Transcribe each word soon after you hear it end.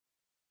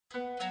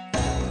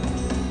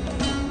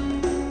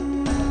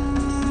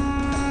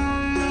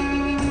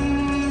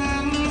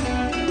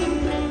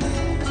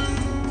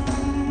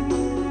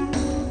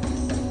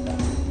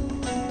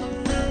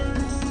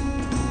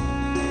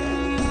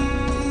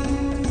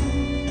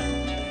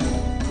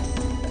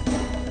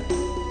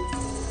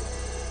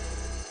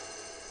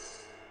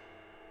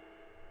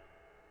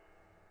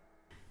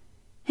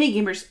Hey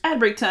gamers, ad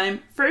break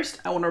time. First,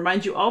 I want to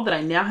remind you all that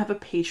I now have a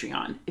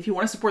Patreon. If you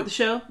want to support the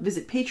show,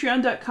 visit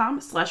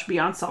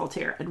patreon.com/Beyond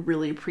Solitaire. I'd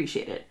really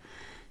appreciate it.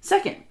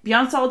 Second,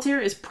 Beyond Solitaire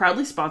is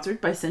proudly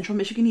sponsored by Central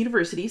Michigan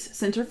University's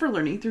Center for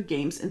Learning Through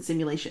Games and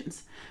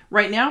Simulations.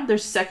 Right now, their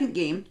second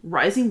game,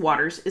 Rising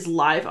Waters, is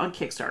live on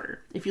Kickstarter.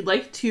 If you'd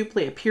like to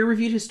play a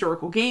peer-reviewed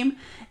historical game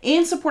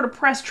and support a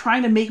press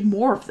trying to make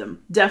more of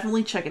them,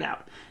 definitely check it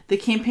out. The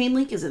campaign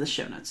link is in the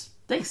show notes.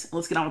 Thanks,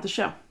 let's get on with the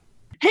show.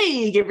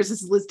 Hey gamers,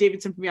 this is Liz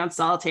Davidson from Beyond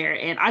Solitaire,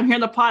 and I'm here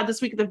on the pod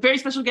this week with a very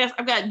special guest.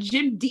 I've got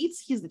Jim Dietz.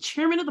 He's the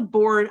chairman of the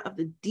board of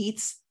the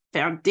Dietz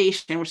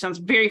Foundation, which sounds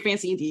very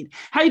fancy indeed.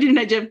 How are you doing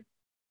tonight, Jim?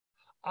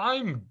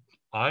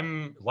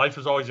 I'm life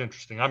is always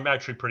interesting. I'm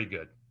actually pretty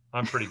good.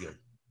 I'm pretty good.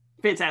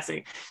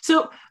 Fantastic.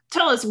 So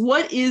tell us,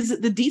 what is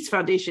the Dietz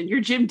Foundation?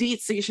 You're Jim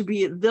Dietz, so you should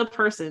be the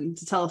person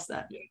to tell us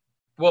that. Yeah.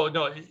 Well,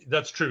 no,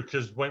 that's true,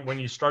 because when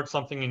you start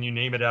something and you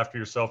name it after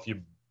yourself,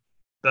 you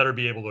better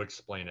be able to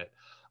explain it.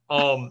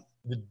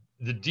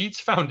 The Dietz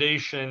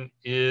Foundation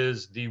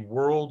is the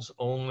world's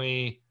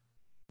only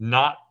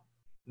not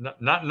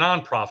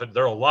nonprofit.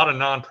 There are a lot of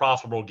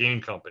non-profitable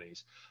game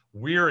companies.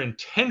 We're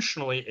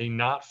intentionally a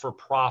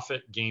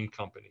not-for-profit game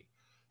company,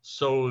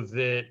 so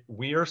that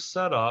we are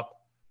set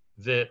up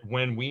that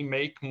when we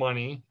make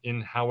money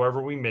in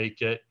however we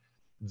make it,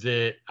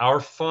 that our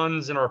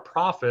funds and our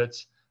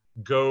profits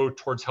go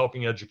towards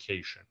helping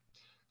education.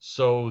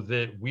 So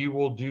that we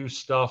will do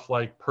stuff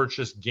like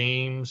purchase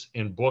games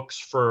and books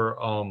for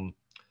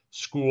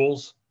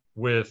schools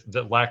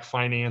that lack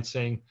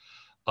financing.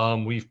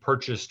 We've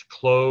purchased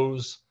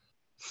clothes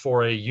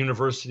for a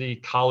university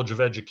college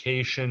of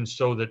education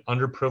so that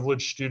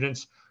underprivileged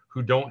students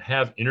who don't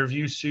have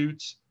interview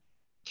suits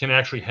can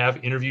actually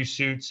have interview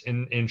suits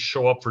and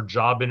show up for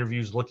job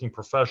interviews looking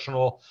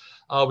professional.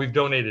 We've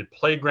donated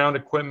playground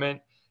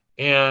equipment.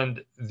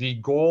 And the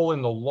goal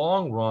in the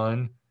long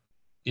run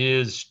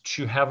is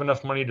to have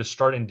enough money to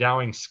start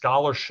endowing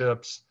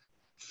scholarships,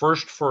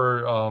 first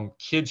for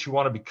kids who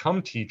want to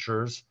become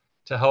teachers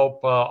to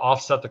help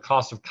offset the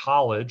cost of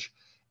college,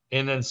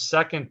 and then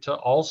second to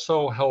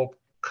also help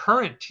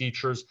current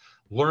teachers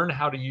learn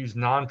how to use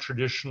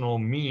non-traditional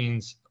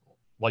means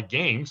like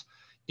games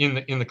in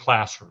the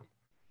classroom.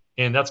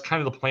 And that's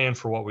kind of the plan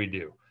for what we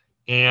do.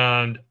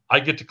 And I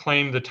get to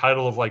claim the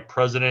title of like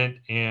president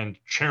and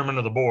chairman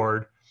of the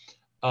board.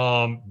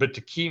 But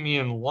to keep me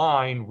in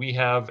line, we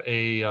have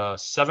a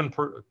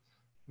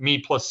me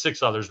plus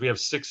six others. We have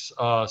six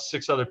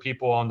other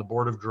people on the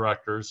board of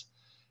directors,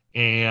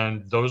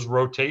 and those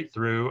rotate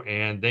through,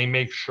 and they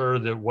make sure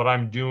that what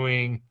I'm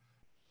doing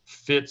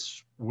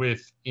fits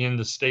within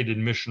the stated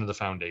mission of the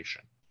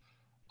foundation.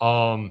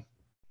 In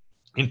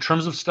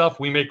terms of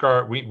stuff, we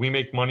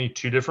make money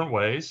two different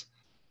ways.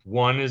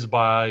 One is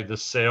by the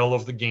sale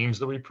of the games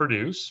that we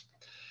produce,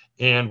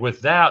 and with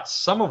that,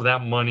 some of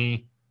that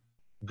money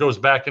goes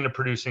back into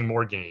producing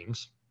more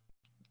games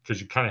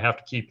because you kind of have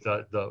to keep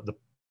the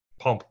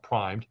pump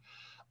primed.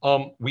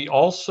 We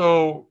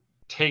also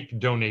take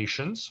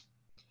donations.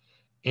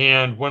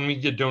 And when we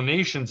get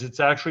donations, it's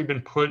actually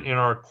been put in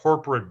our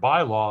corporate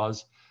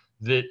bylaws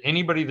that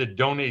anybody that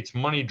donates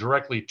money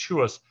directly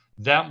to us,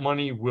 that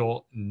money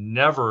will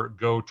never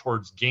go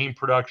towards game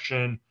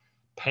production,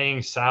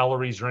 paying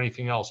salaries, or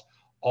anything else.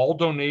 All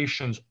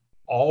donations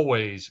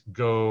always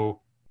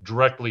go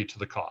directly to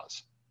the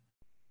cause.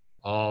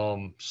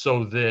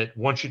 So that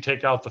once you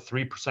take out the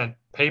 3%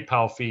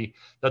 PayPal fee,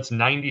 that's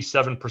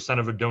 97%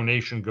 of a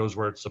donation goes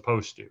where it's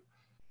supposed to.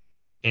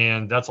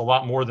 And that's a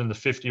lot more than the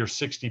 50 or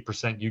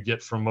 60% you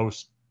get from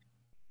most,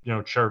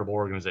 charitable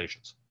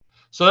organizations.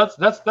 So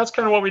that's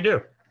kind of what we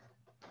do.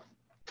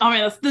 Oh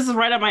man, this is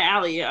right up my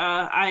alley.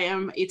 I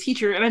am a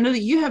teacher, and I know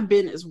that you have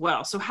been as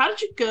well. So how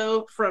did you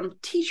go from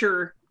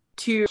teacher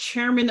to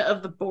chairman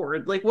of the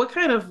board? Like, what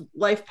kind of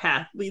life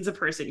path leads a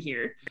person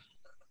here?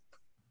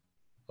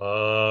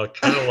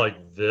 Kind of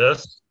like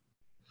this.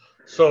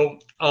 So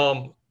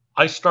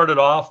I started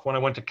off when I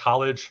went to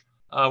college.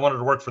 I wanted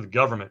to work for the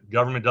government.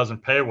 Government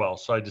doesn't pay well,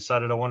 so I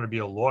decided I wanted to be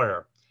a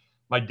lawyer.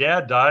 My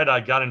dad died. I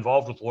got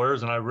involved with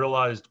lawyers, and I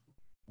realized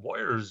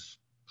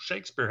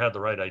Shakespeare had the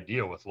right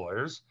idea with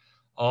lawyers,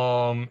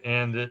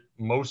 and that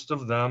most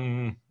of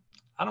them,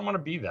 I don't want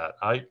to be that.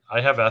 I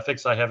have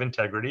ethics, I have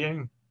integrity,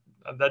 and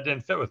that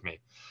didn't fit with me.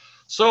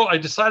 So I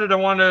decided I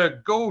want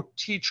to go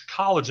teach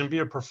college and be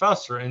a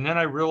professor. And then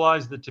I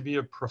realized that to be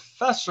a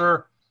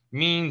professor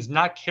means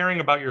not caring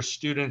about your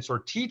students or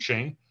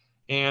teaching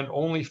and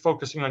only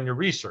focusing on your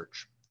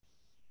research.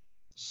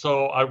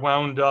 So I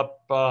wound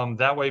up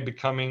that way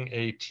becoming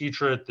a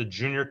teacher at the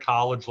junior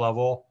college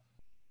level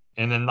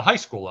and then the high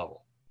school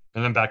level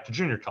and then back to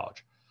junior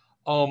college.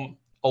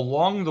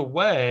 Along the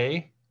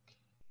way,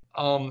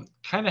 kind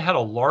of had a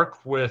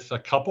lark with a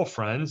couple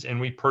friends, and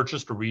we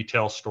purchased a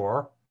retail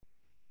store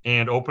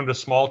and opened a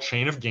small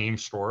chain of game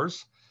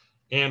stores.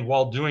 And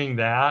while doing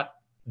that,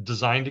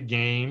 designed a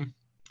game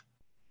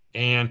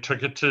and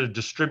took it to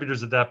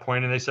distributors at that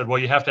point. And they said, well,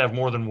 you have to have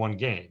more than one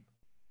game.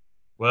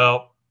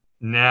 Well,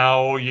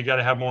 now you got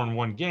to have more than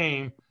one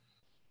game.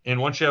 And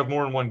once you have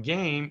more than one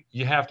game,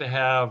 you have to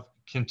have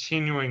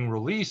continuing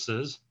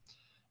releases,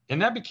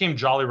 and that became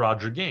Jolly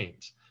Roger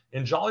Games.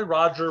 And Jolly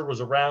Roger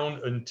was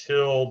around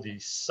until the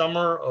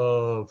summer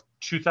of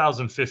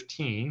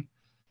 2015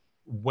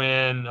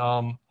 when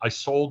I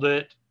sold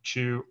it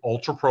to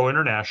Ultra Pro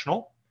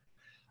International.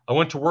 I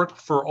went to work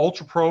for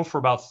Ultra Pro for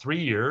about 3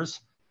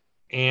 years.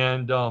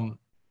 And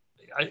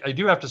I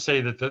do have to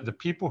say that the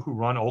people who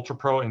run Ultra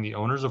Pro and the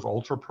owners of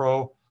Ultra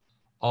Pro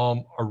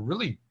are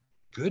really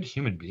good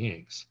human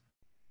beings.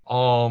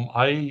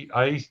 I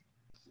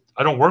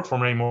don't work for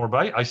them anymore,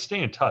 but I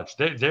stay in touch.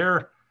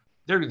 They're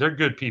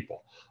good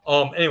people.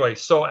 Anyway,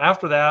 so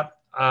after that,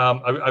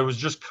 I was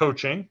just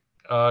coaching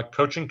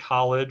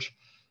college,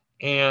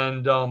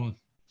 and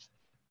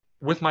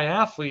with my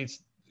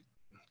athletes,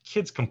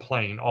 kids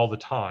complain all the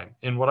time.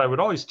 And what I would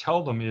always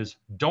tell them is,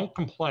 don't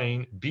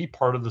complain, be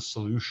part of the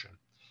solution.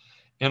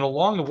 And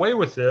along the way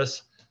with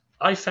this,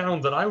 I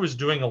found that I was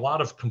doing a lot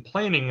of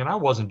complaining and I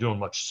wasn't doing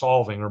much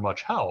solving or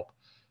much help.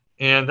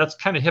 And that's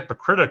kind of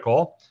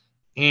hypocritical.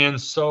 And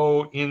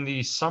so in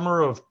the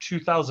summer of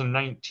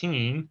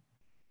 2019,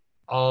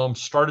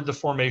 started the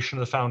formation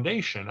of the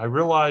foundation. I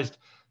realized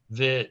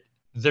that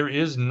there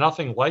is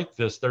nothing like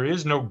this. There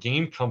is no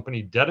game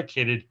company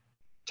dedicated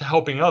to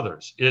helping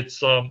others.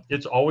 It's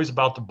always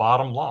about the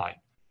bottom line.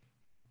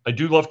 I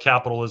do love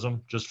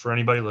capitalism, just for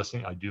anybody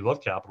listening. I do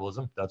love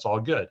capitalism. That's all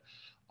good.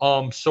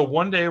 So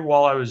one day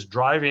while I was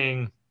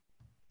driving,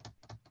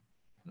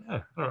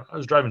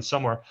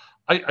 somewhere,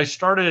 I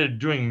started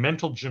doing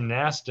mental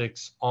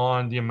gymnastics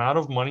on the amount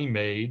of money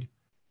made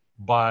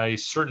by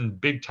certain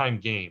big time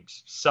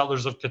games,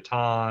 Settlers of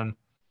Catan,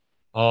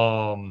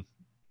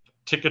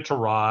 Ticket to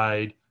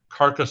Ride,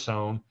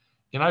 Carcassonne.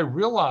 And I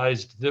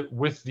realized that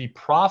with the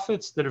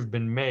profits that have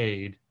been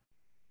made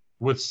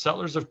with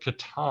Settlers of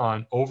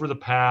Catan over the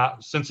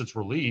past, since its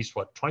release,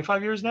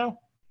 25 years now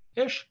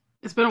ish?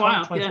 It's been a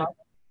while.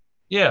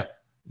 Yeah.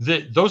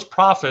 Those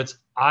profits,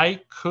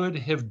 I could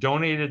have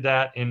donated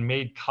that and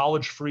made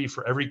college free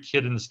for every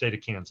kid in the state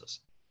of Kansas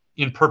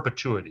in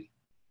perpetuity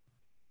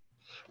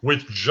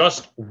with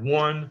just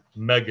one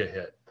mega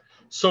hit.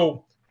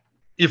 So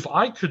if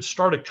I could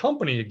start a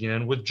company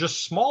again with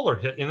just smaller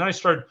hit, and I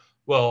started,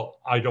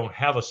 I don't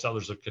have a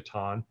Settlers of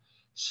Catan.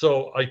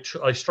 So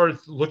I started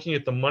looking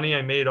at the money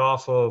I made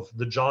off of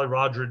the Jolly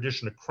Roger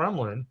edition of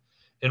Kremlin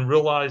and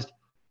realized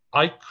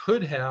I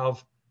could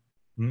have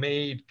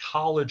made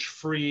college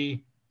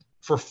free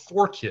for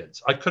 4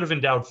 kids. I could have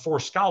endowed 4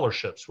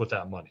 scholarships with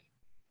that money.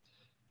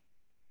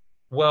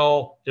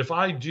 Well, if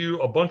I do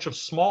a bunch of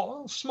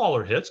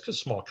smaller hits, because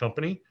small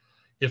company,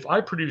 if I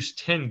produce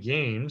 10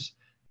 games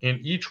and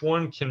each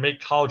one can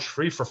make college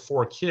free for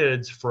 4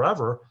 kids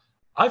forever,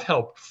 I've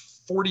helped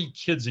 40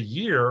 kids a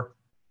year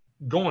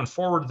going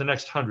forward the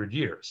next 100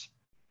 years.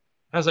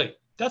 I was like,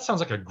 that sounds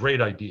like a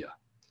great idea.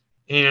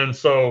 And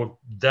so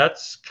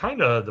that's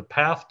kind of the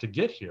path to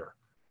get here.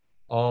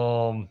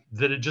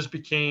 That it just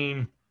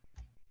became,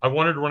 I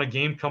wanted to run a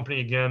game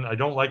company again. I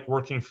don't like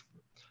working.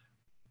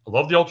 I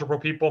love the Ultra Pro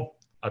people.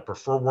 I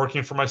prefer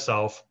working for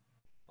myself.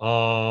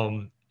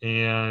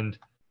 And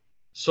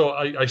so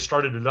I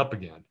started it up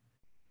again.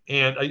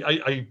 And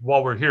I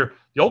while we're here,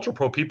 the Ultra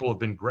Pro people have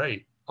been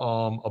great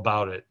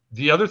about it.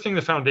 The other thing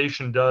the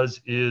foundation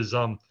does is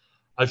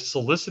I've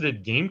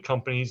solicited game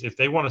companies if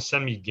they want to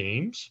send me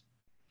games,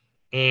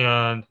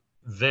 and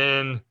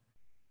then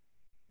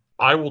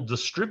I will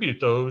distribute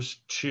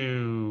those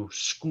to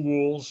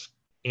schools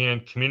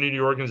and community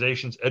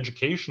organizations,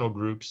 educational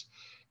groups,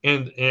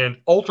 and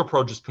Ultra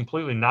Pro just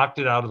completely knocked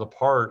it out of the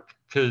park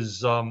because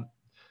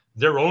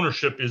their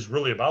ownership is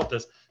really about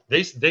this.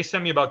 They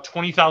sent me about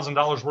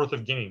 $20,000 worth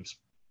of games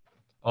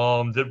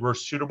that were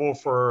suitable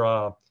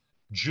for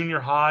junior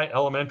high,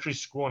 elementary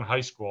school, and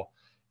high school.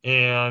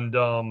 And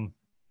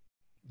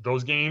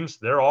those games,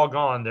 they're all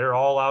gone. They're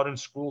all out in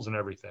schools and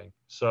everything.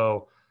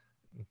 So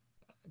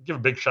give a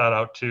big shout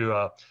out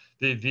to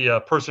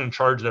the person in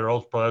charge there.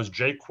 That was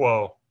Jay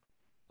Quo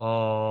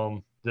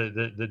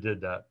that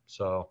did that.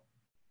 So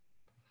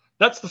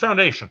that's the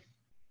foundation.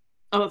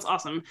 Oh, that's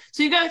awesome.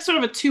 So you got sort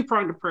of a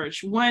 2-pronged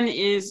approach. One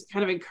is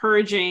kind of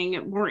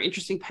encouraging more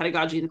interesting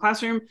pedagogy in the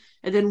classroom,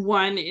 and then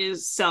one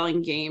is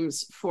selling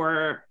games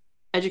for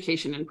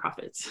education and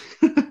profits.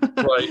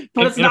 Right.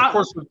 But it's not, of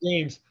course, with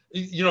games,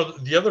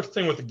 the other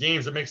thing with the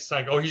games, it makes it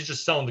sound like, he's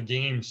just selling the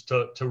games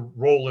to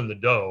roll in the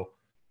dough,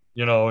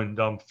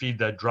 and feed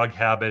that drug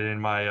habit in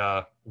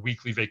my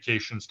weekly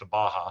vacations to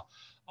Baja.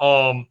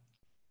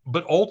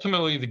 But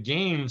ultimately, the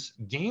games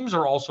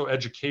are also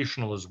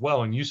educational as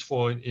well and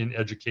useful in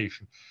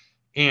education,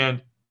 and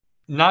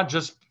not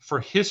just for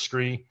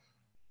history.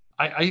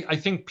 I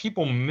think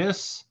people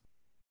miss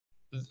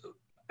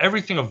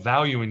everything of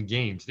value in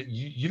games that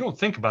you don't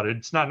think about it.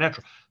 It's not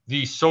natural.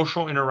 The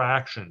social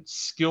interaction,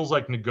 skills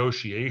like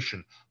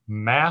negotiation,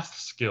 math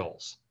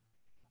skills,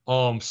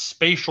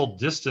 spatial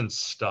distance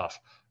stuff,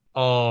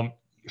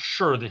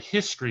 sure, the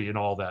history and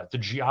all that, the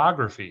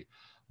geography.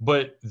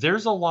 But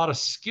there's a lot of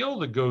skill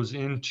that goes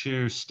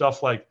into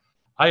stuff like,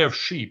 I have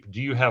sheep,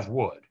 do you have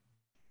wood?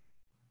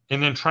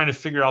 And then trying to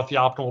figure out the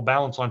optimal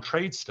balance on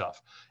trade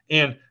stuff.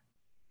 And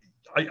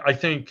I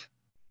think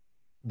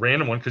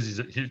random one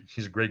because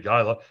he's a great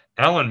guy.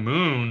 Alan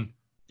Moon,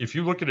 if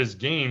you look at his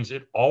games,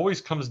 it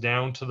always comes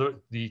down to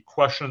the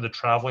question of the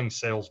traveling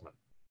salesman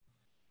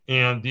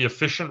and the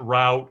efficient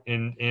route,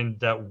 and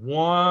that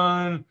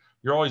one,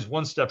 you're always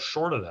one step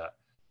short of that.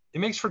 It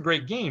makes for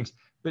great games,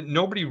 but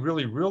nobody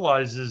really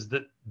realizes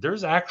that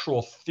there's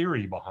actual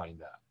theory behind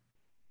that.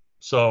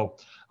 So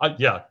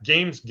yeah,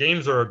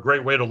 games are a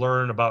great way to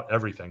learn about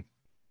everything.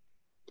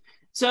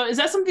 So is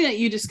that something that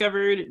you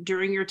discovered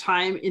during your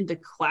time in the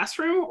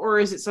classroom, or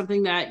is it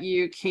something that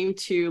you came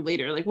to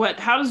later? Like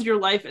how does your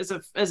life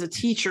as a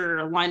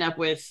teacher line up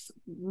with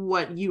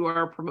what you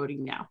are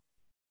promoting now?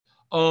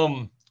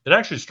 It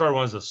actually started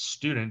when I was a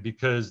student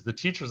because the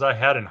teachers I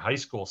had in high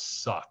school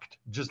sucked,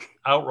 just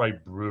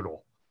outright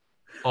brutal.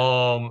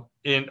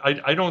 And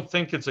I don't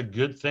think it's a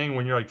good thing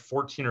when you're like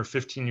 14 or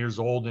 15 years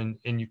old and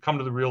you come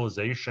to the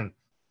realization,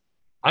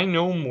 I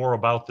know more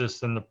about this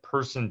than the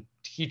person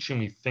teaching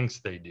me thinks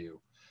they do.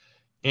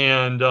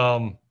 And,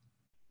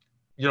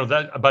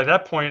 that by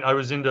that point I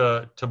was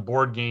into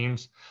board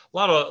games, a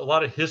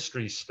lot of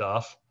history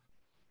stuff.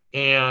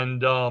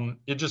 And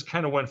it just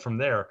kind of went from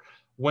there.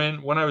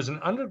 When I was an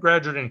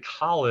undergraduate in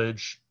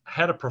college, I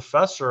had a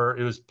professor,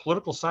 it was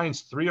Political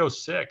Science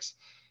 306.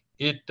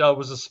 It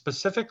was a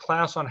specific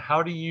class on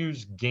how to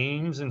use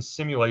games and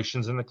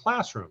simulations in the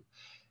classroom.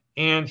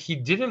 And he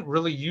didn't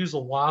really use a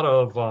lot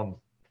of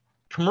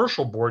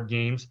commercial board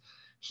games.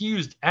 He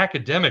used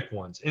academic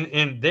ones,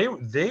 and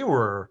they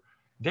were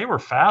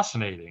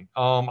fascinating.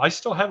 I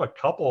still have a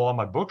couple on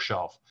my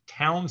bookshelf.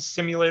 Town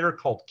simulator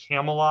called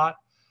Camelot,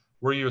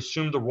 where you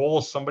assume the role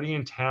of somebody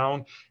in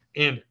town,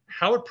 and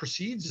how it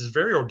proceeds is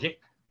very organic.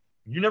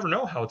 You never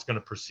know how it's going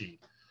to proceed.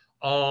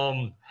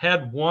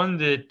 Had one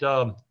that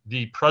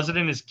the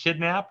president is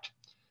kidnapped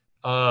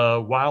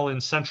while in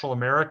Central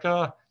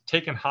America,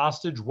 taken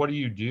hostage. What do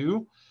you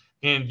do?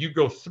 And you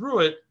go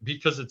through it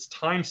because it's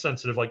time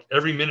sensitive. Like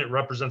every minute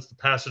represents the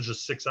passage of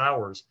 6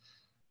 hours.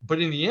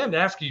 But in the end,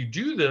 after you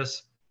do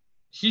this,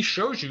 he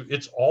shows you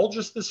it's all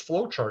just this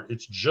flow chart.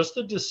 It's just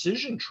a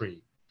decision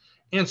tree.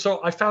 And so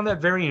I found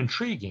that very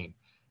intriguing.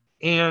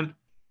 And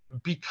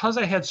because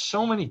I had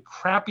so many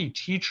crappy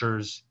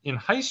teachers in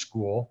high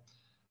school,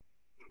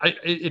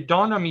 it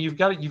dawned on me, you've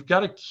got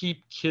to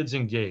keep kids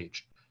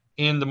engaged.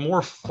 And the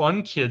more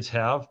fun kids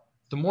have,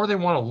 the more they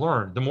want to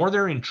learn, the more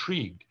they're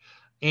intrigued.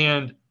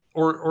 And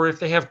or if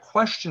they have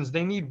questions,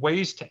 they need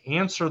ways to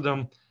answer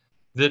them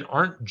that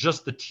aren't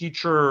just the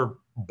teacher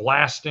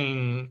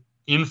blasting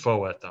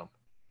info at them.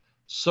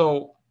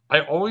 So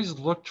I always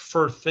looked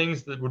for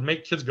things that would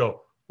make kids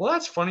go, well,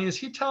 that's funny. Is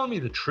he telling me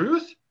the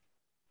truth?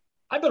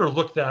 I better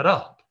look that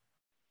up.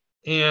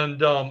 And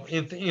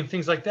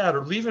things like that,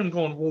 or leaving them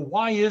going, well,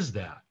 why is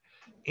that?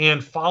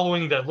 And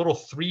following that little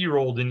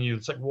 3-year-old in you,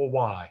 it's like, well,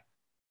 why?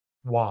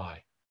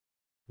 Why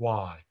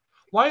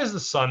is the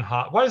sun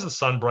hot? Why is the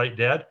sun bright,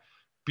 Dad?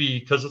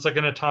 Because it's like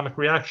an atomic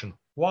reaction.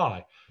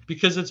 Why?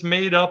 Because it's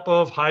made up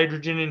of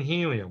hydrogen and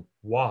helium.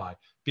 Why?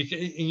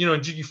 Because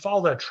you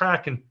follow that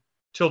track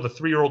until the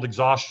 3-year-old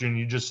exhausts you, and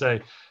you just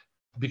say,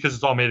 because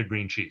it's all made of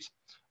green cheese.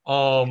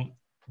 But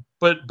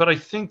I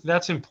think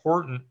that's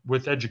important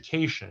with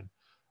education.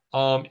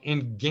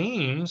 In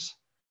games,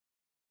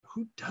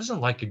 who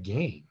doesn't like a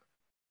game?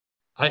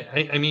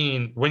 I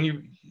mean,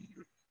 when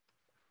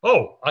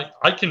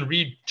I can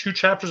read 2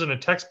 chapters in a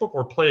textbook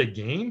or play a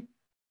game.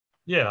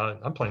 Yeah,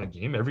 I'm playing a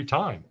game every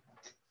time.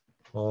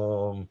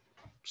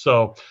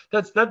 So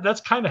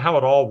that's kind of how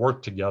it all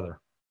worked together.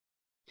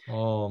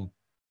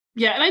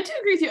 Yeah, and I do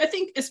agree with you. I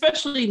think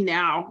especially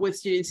now with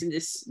students in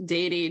this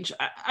day and age,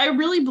 I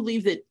really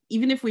believe that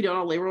even if we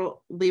don't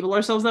label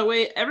ourselves that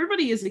way,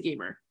 everybody is a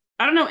gamer.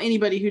 I don't know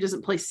anybody who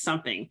doesn't play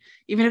something,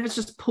 even if it's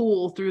just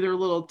pool through their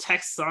little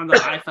texts on the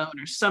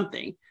iPhone or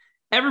something.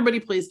 Everybody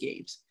plays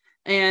games.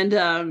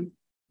 And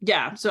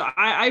yeah, so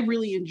I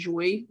really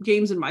enjoy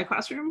games in my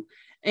classroom.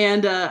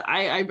 And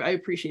I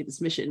appreciate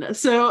this mission.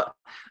 So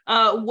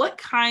what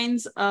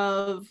kinds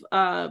of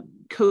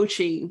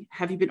coaching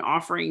have you been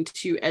offering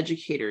to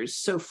educators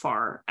so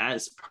far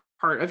as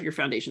part of your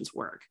foundation's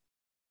work?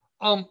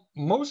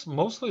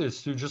 Mostly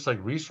it's through just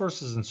like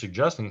resources and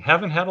suggesting.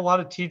 Haven't had a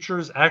lot of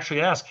teachers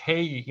actually ask,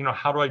 hey,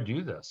 how do I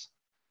do this?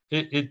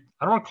 I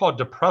don't want to call it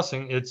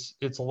depressing.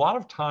 It's a lot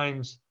of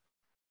times,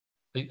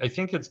 I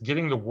think it's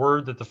getting the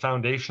word that the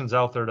foundation's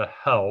out there to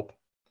help.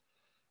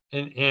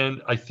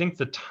 And I think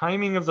the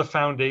timing of the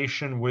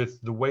foundation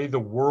with the way the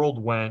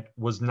world went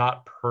was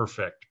not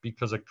perfect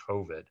because of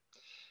COVID.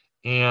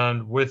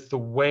 And with the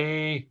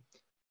way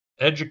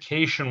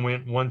education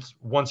went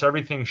once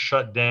everything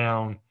shut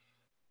down,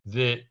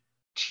 that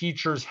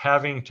teachers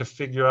having to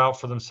figure out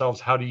for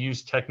themselves how to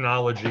use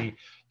technology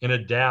and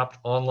adapt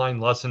online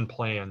lesson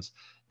plans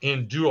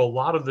and do a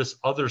lot of this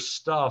other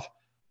stuff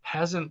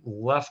hasn't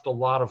left a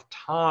lot of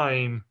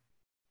time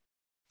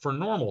for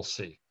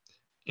normalcy.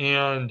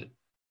 And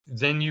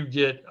then you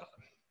get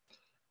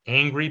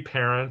angry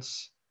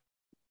parents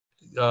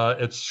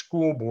at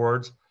school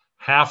boards,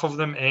 half of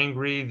them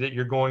angry that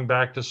you're going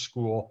back to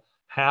school,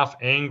 half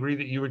angry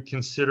that you would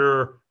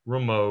consider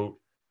remote,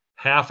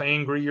 half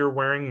angry you're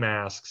wearing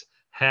masks,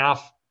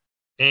 half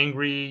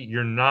angry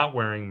you're not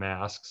wearing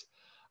masks.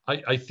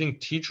 I think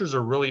teachers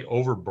are really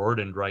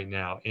overburdened right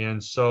now.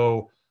 And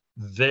so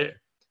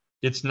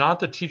it's not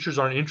that teachers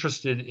aren't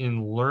interested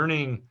in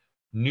learning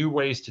new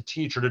ways to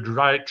teach or to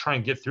try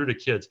and get through to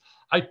kids.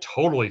 I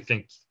totally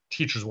think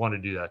teachers want to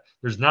do that.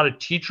 There's not a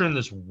teacher in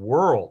this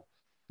world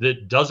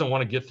that doesn't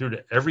want to get through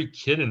to every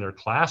kid in their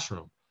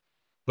classroom.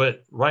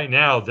 But right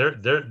now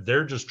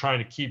they're just trying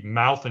to keep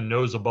mouth and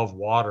nose above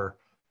water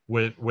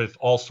with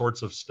all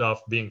sorts of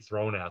stuff being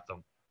thrown at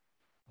them.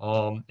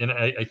 And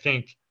I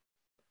think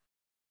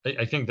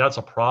that's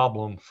a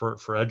problem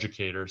for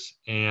educators,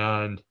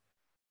 and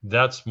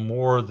that's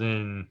more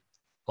than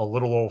a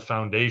little old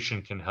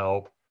foundation can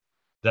help.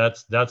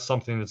 That's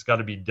something that's got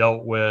to be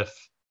dealt with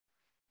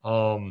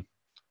by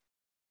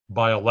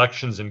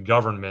elections and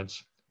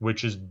governments,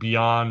 which is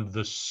beyond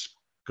the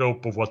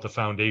scope of what the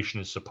foundation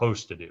is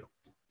supposed to do.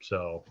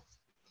 So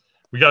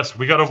we got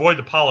to avoid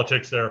the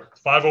politics there.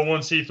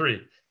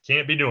 501c3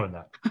 can't be doing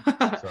that.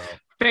 So.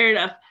 Fair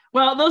enough.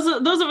 Well, those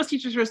of us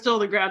teachers who are still on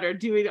the ground are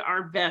doing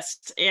our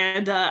best,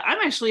 and I'm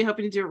actually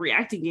hoping to do a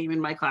reacting game in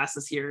my class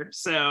this year.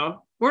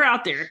 So we're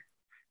out there.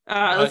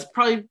 That's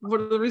probably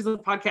one of the reasons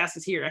the podcast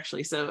is here,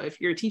 actually. So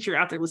if you're a teacher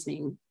out there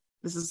listening,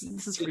 this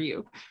is for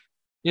you.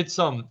 It's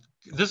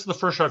this is the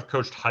first year I've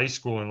coached high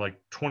school in like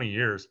 20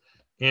 years,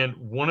 and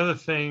one of the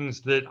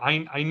things that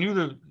I knew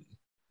that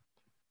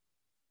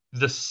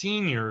the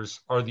seniors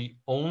are the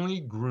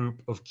only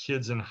group of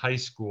kids in high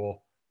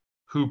school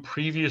who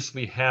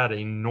previously had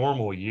a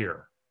normal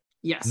year.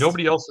 Yes.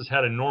 Nobody else has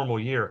had a normal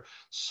year.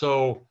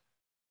 So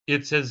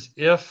it's as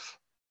if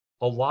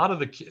a lot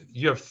of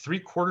you have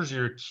 3/4 of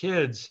your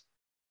kids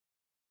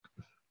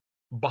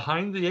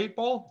behind the 8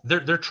 ball.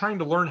 They're trying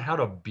to learn how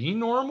to be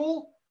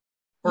normal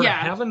or to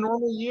have a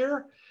normal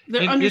year.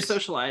 They're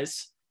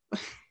under-socialized.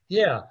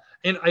 Yeah.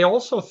 And I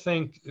also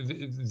think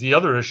the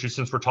other issue,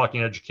 since we're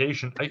talking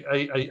education,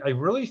 I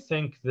really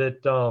think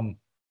that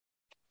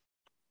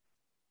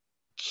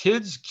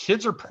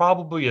kids are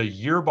probably a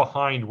year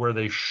behind where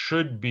they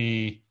should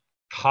be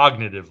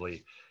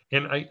cognitively.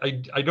 And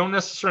I don't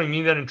necessarily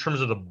mean that in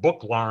terms of the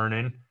book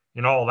learning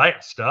and all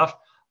that stuff.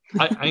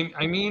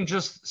 I mean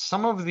just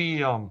some of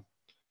the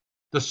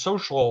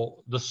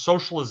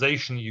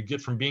socialization that you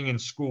get from being in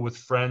school with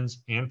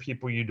friends and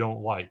people you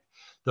don't like,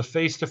 the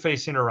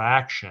face-to-face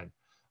interaction,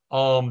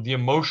 the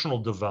emotional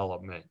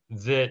development,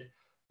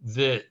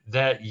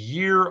 that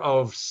year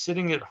of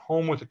sitting at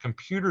home with a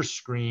computer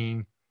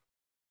screen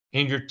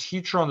and your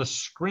teacher on the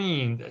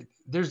screen,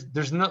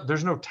 there's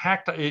no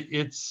tact.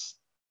 It's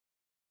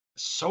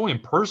so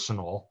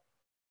impersonal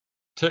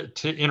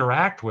to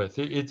interact with.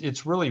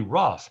 It's really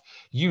rough.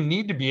 You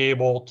need to be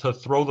able to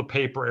throw the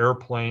paper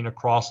airplane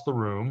across the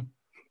room.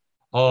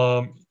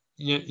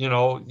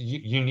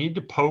 You need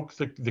to poke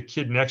the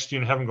kid next to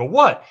you and have them go,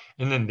 "What?"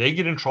 And then they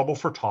get in trouble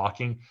for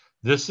talking.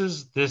 This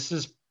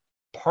is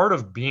part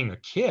of being a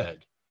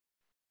kid.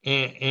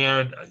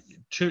 And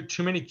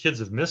too many kids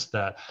have missed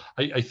that.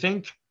 I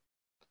think,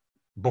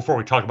 before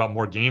we talk about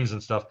more games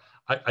and stuff,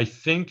 I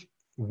think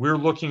we're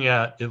looking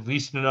at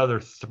least another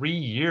 3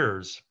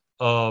 years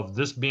of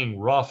this being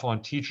rough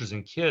on teachers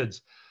and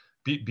kids,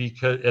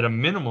 because at a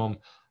minimum,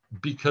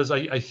 because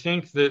I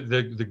think that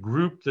the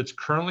group that's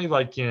currently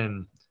like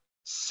in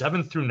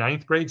 7th through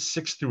 9th grade,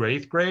 6th through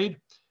 8th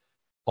grade,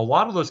 a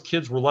lot of those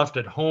kids were left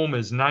at home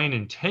as 9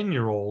 and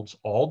 10-year-olds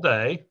all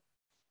day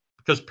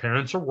because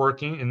parents are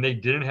working and they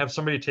didn't have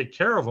somebody to take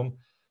care of them.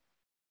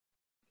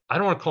 I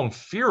don't want to call them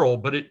feral,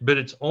 but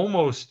it's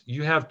almost,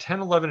 you have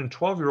 10, 11, and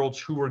 12-year-olds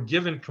who are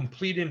given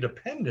complete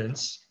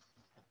independence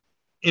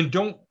and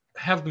don't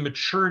have the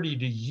maturity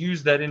to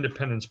use that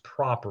independence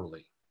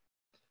properly.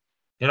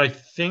 And I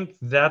think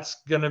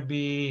that's going to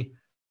be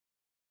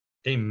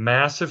a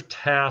massive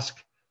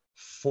task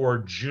for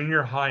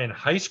junior high and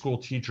high school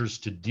teachers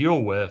to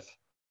deal with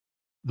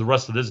the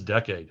rest of this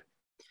decade.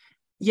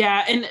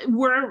 Yeah, and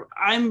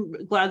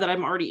I'm glad that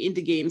I'm already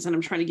into games and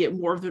I'm trying to get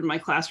more of them in my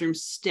classroom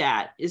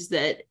stat, is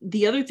that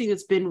the other thing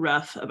that's been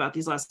rough about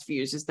these last few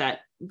years is that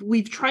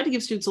we've tried to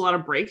give students a lot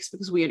of breaks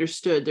because we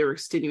understood there were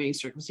extenuating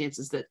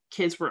circumstances, that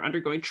kids were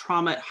undergoing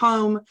trauma at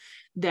home,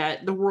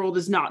 that the world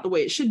is not the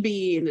way it should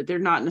be, and that they're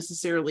not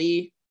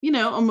necessarily,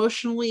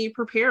 emotionally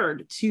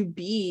prepared to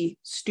be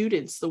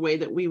students the way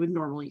that we would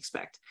normally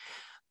expect.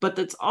 But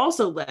that's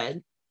also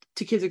led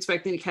to kids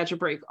expecting to catch a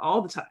break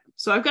all the time.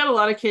 So I've got a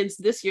lot of kids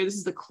this year. This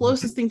is the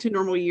closest thing to a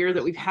normal year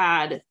that we've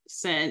had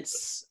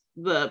since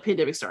the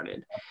pandemic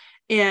started.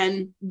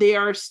 And they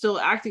are still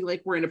acting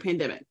like we're in a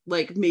pandemic.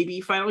 Like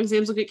maybe final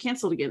exams will get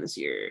canceled again this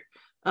year.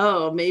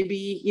 Oh,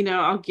 maybe,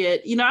 I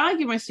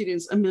give my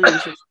students a million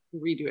chances to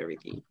redo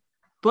everything.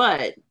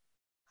 But,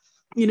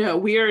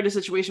 we are in a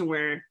situation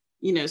where,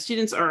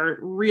 students are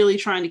really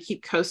trying to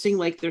keep coasting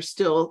like they're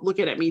still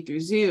looking at me through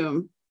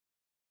Zoom,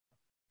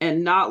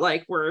 and not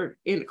like we're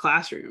in a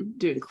classroom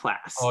doing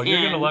class. Oh, you're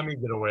going to let me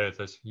get away with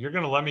this. You're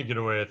going to let me get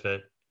away with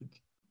it.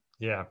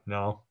 Yeah,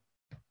 no.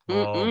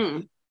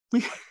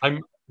 I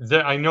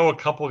know a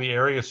couple of the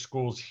area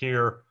schools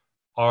here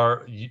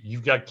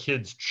you've got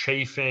kids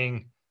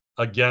chafing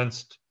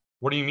against,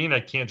 what do you mean I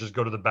can't just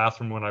go to the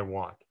bathroom when I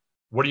want?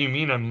 What do you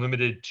mean I'm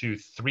limited to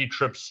 3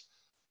 trips,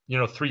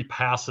 3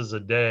 passes a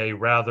day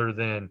rather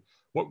than,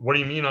 what do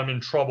you mean I'm in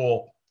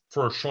trouble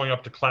for showing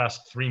up to class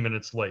 3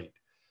 minutes late?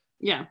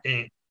 Yeah.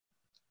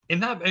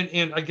 And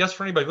I guess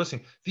for anybody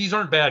listening, these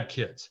aren't bad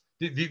kids.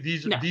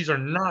 These are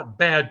not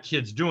bad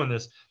kids doing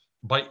this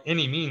by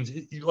any means.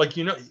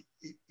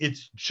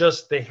 It's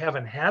just they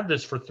haven't had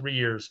this for 3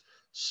 years,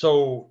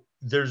 so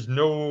there's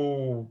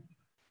no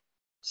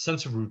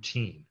sense of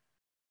routine.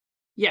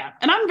 Yeah,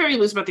 and I'm very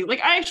loose about things.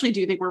 Like, I actually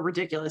do think we're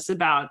ridiculous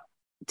about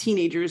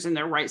teenagers and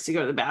their rights to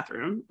go to the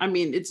bathroom. I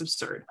mean, it's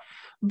absurd.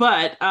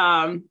 But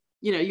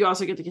you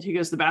also get the kid who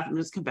goes to the bathroom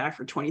and just come back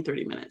for 20,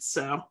 30 minutes.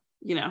 So,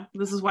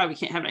 this is why we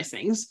can't have nice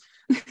things.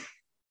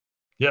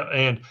 Yeah,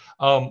 and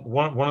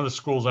one of the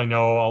schools I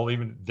know,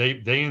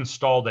 they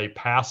installed a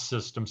pass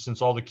system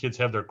since all the kids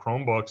have their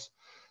Chromebooks.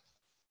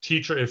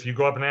 Teacher, if you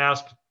go up and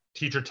ask,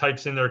 teacher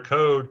types in their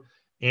code,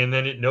 and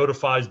then it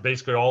notifies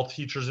basically all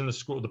teachers in the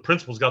school. The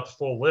principal's got the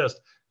full list.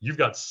 You've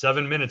got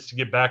 7 minutes to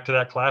get back to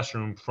that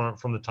classroom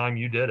from the time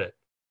you did it,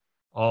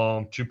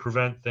 to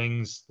prevent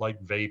things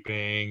like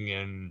vaping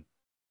and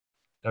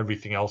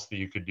everything else that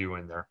you could do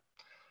in there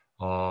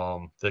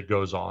that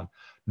goes on.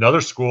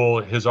 Another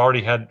school has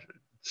already had,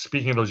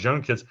 speaking of those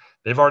young kids,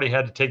 they've already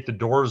had to take the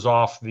doors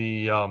off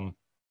the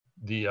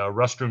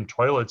restroom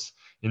toilets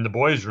in the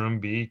boys' room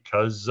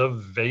because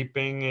of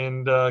vaping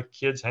and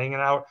kids hanging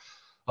out.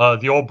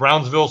 The old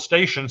Brownsville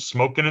station,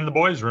 smoking in the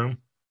boys' room.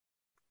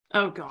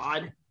 Oh,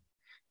 God.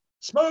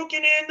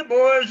 Smoking in the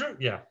boys' room.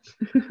 Yeah.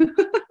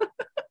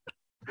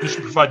 We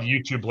should provide the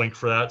YouTube link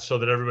for that so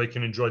that everybody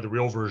can enjoy the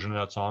real version of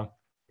that song.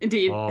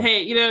 Indeed.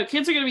 Hey,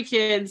 kids are going to be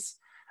kids.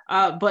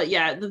 But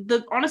yeah,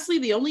 honestly,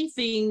 the only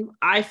thing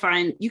I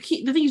find the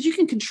thing is you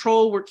can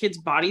control where kids'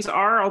 bodies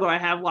are, although I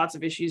have lots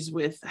of issues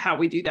with how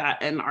we do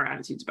that and our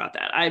attitudes about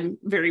that. I'm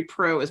very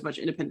pro as much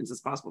independence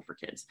as possible for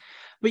kids,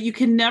 but you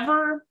can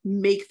never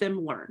make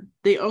them learn.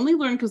 They only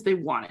learn because they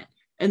want it.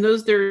 And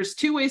there's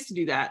 2 ways to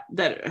do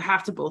that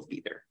have to both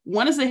be there.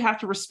 One is they have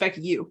to respect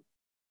you.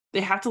 They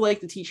have to like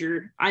the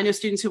teacher. I know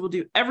students who will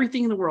do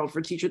everything in the world for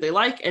a teacher they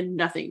like and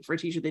nothing for a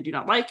teacher they do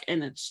not like.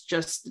 And it's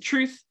just the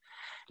truth.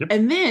 Yep.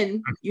 And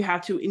then you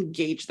have to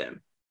engage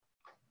them.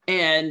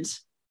 And,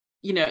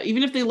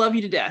 even if they love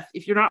you to death,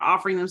 if you're not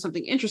offering them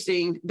something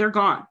interesting, they're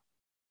gone.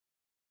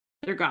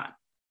 They're gone.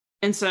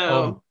 And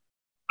so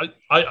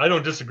I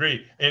don't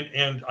disagree.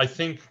 And I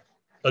think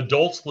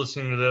adults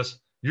listening to this,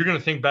 you're going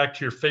to think back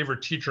to your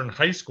favorite teacher in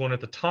high school. And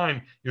at the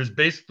time, it was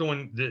basically the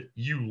one that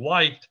you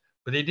liked,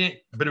 but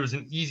it was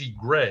an easy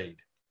grade.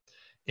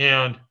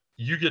 And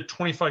you get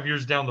 25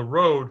 years down the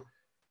road,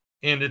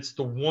 and it's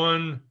the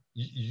one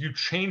you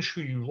change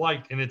who you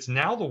liked, and it's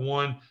now the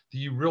one that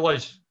you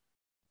realize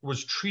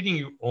was treating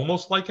you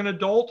almost like an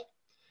adult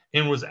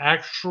and was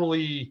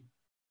actually,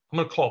 I'm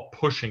going to call it,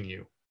 pushing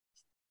you.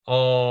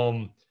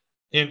 And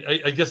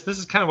I guess this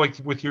is kind of like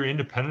with your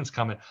independence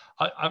comment.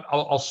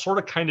 I'll sort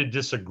of kind of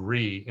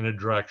disagree in a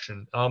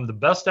direction. The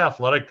best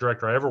athletic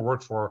director I ever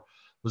worked for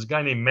was a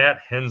guy named Matt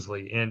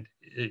Hensley, and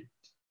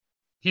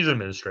he's an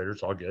administrator.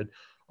 It's all good.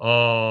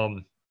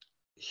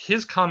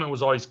 His comment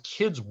was always,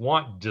 kids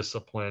want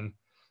discipline.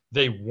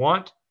 They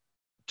want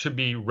to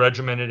be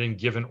regimented and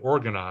given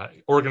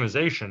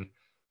organization.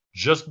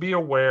 Just be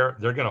aware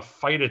they're going to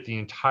fight it the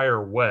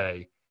entire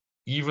way,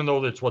 even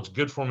though that's what's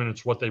good for them and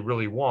it's what they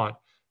really want,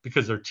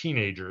 because they're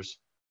teenagers.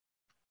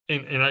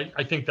 And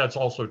I think that's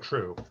also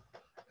true.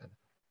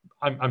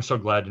 I'm so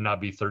glad to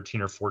not be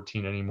 13 or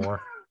 14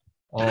 anymore.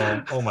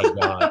 Oh my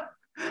God.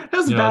 It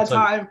was a bad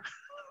time.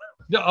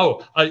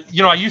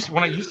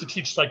 When I used to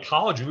teach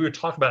psychology, we would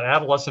talk about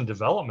adolescent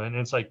development,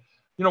 and it's like,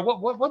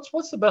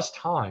 what's the best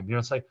time?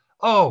 It's like,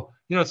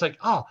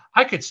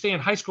 I could stay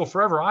in high school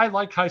forever. I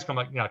like high school.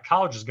 I'm like, yeah,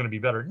 college is going to be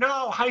better.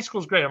 No, high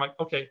school's great. I'm like,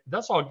 okay,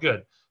 that's all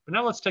good. But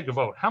now let's take a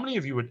vote. How many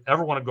of you would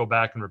ever want to go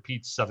back and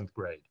repeat 7th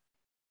grade?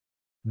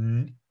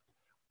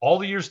 All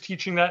the years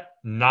teaching that,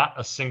 not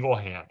a single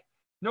hand.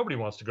 Nobody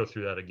wants to go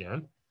through that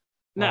again.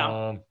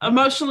 No.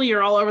 Emotionally,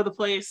 you're all over the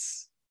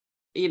place.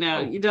 You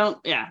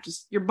don't,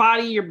 just your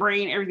body, your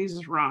brain, everything's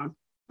just wrong.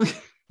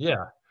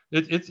 Yeah.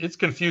 It's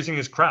confusing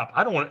as crap.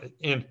 I don't want to,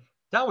 and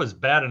that was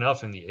bad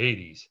enough in the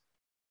 80s.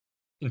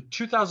 In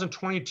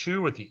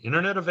 2022, with the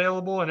internet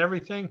available and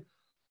everything,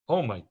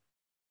 oh my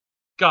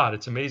God,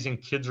 it's amazing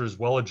kids are as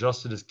well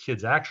adjusted as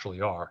kids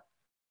actually are.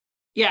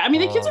 Yeah, I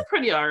mean, the kids are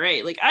pretty all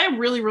right. Like, I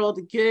really rolled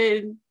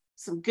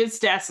some good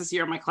stats this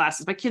year in my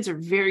classes. My kids are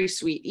very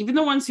sweet. Even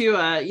the ones who,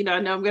 I know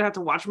I'm going to have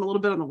to watch them a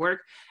little bit on the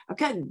work. I've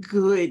got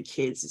good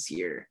kids this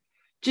year.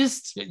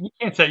 Just, you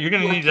can't say, you're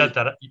going to need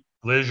that.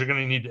 Liz, you're going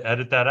to need to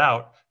edit that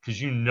out,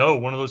 because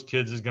one of those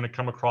kids is going to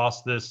come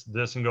across this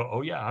and go,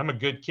 oh yeah, I'm a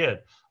good kid.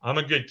 I'm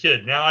a good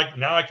kid. Now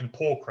I can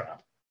pull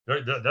crap.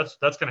 That's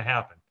going to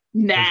happen.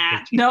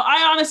 Nah, no,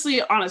 I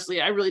honestly,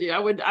 I really do. I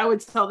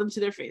would tell them to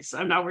their face.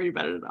 I'm not worried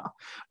about it at all.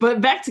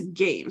 But back to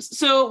games.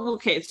 So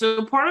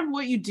part of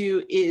what you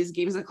do is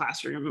games in the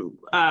classroom,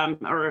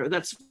 or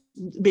that's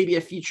maybe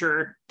a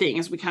future thing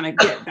as we kind of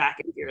get back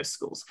in here as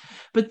schools.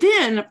 But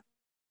then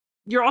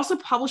you're also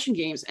publishing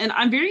games, and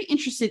I'm very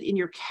interested in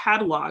your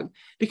catalog,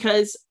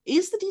 because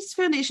is the Deets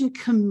Foundation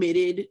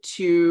committed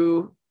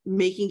to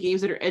making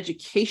games that are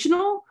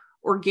educational,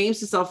 or games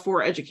to sell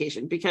for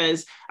education?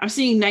 Because I'm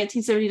seeing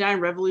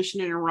 1979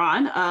 Revolution in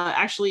Iran.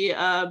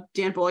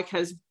 Dan Bullock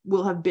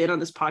will have been on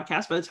this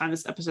podcast by the time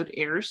this episode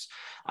airs.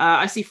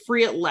 I see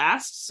Free at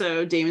Last.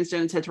 So Damon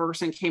Stone and Ted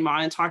Torgerson came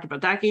on and talked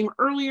about that game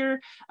earlier.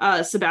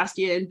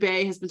 Sebastian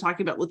Bay has been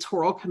talking about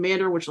Littoral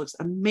Commander, which looks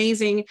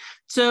amazing.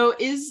 So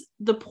is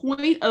the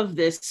point of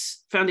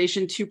this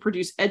foundation to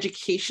produce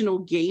educational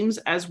games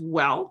as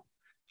well?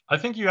 I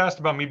think you asked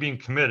about me being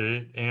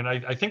committed, and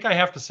I think I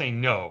have to say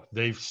no.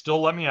 They've still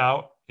let me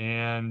out,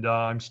 and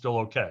I'm still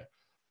okay.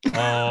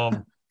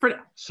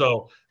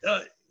 So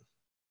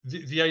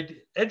the idea,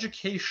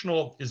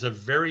 educational is a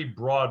very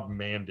broad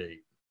mandate.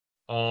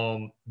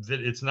 That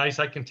it's nice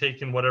I can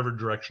take in whatever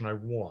direction I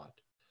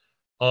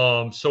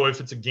want. So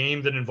if it's a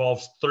game that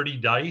involves 30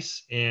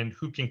 dice and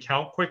who can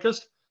count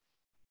quickest,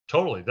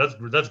 totally,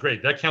 that's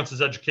great. That counts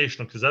as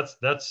educational, because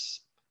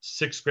that's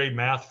 6th grade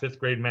math, 5th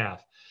grade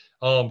math.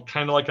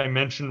 Kind of like I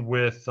mentioned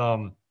with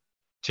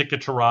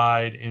Ticket to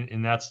Ride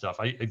and that stuff.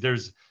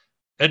 There's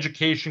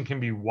education can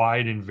be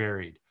wide and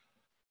varied,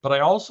 but I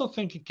also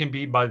think it can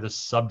be by the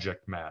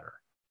subject matter.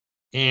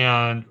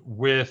 And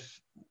with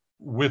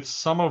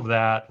some of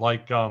that,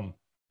 like I'm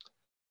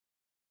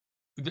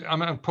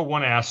going to put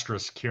one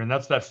asterisk here, and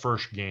that's that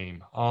first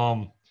game.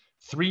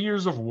 3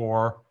 Years of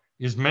War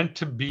is meant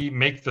to be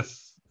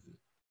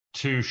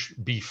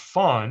be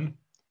fun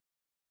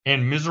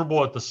and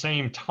miserable at the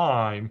same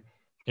time,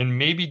 and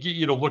maybe get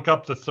you to look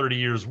up the 30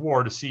 Years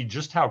War to see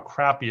just how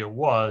crappy it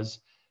was,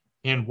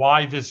 and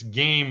why this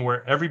game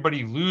where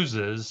everybody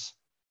loses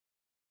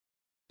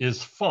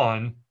is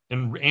fun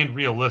and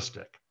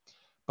realistic.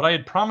 But I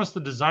had promised the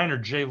designer,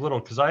 Jay Little,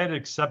 because I had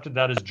accepted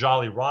that as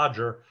Jolly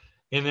Roger,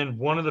 and then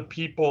one of the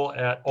people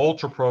at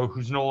Ultra Pro,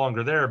 who's no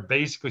longer there,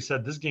 basically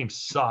said, this game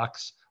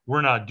sucks,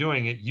 we're not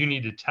doing it, you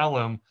need to tell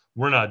him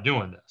we're not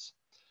doing this.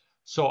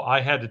 So I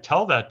had to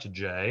tell that to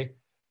Jay,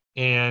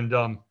 and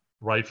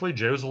rightfully,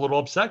 Jay was a little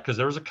upset because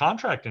there was a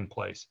contract in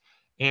place.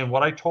 And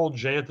what I told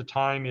Jay at the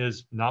time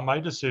is, not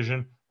my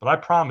decision, but I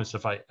promise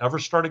if I ever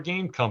start a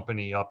game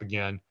company up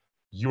again,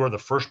 you are the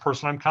first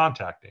person I'm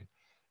contacting.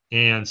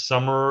 And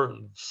summer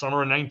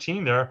of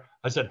 19 there,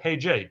 I said, hey,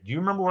 Jay, do you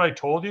remember what I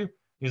told you?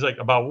 He's like,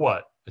 about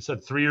what? I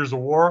said, 3 Years of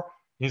War.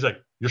 He's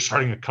like, you're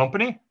starting a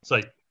company? It's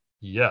like,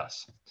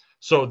 yes.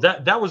 So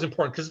that was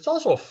important, because it's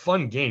also a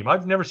fun game.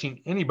 I've never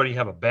seen anybody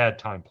have a bad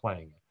time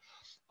playing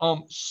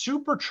it.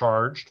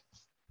 Supercharged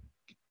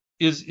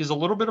is a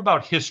little bit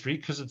about history,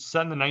 because it's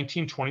set in the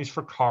 1920s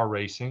for car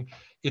racing.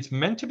 It's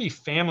meant to be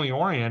family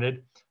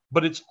oriented,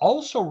 but it's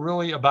also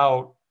really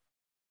about,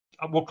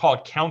 we'll call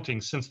it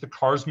counting, since the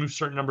cars move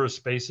certain number of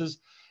spaces,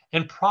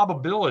 and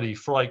probability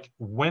for like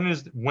when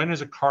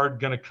is a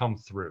card going to come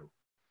through.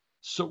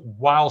 So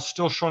while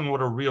still showing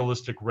what a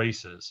realistic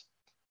race is,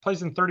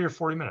 plays in 30 or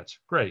 40 minutes.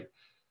 Great.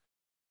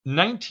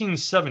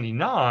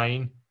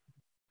 1979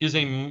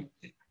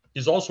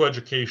 is also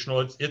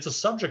educational. It's a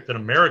subject that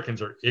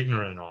Americans are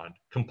ignorant on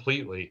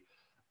completely.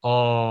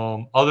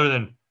 Other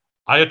than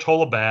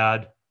Ayatollah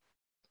bad,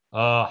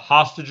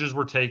 hostages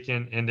were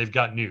taken, and they've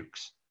got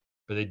nukes.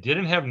 But they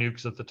didn't have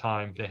nukes at the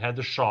time. They had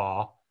the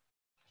Shah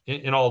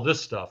and all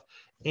this stuff.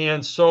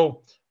 And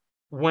so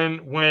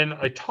when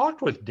I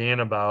talked with Dan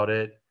about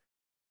it,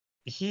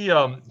 he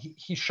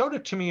showed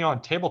it to me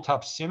on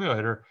Tabletop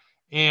Simulator,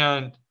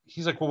 and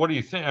he's like, well, what do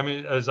you think? I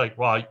mean, I was like,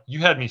 well, you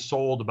had me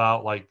sold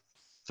about like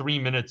 3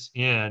 minutes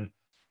in,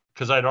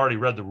 because I'd already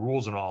read the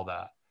rules and all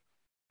that.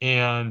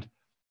 And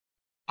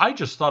I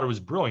just thought it was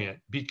brilliant,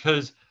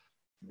 because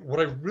what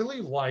I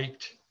really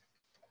liked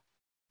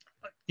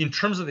in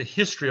terms of the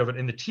history of it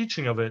and the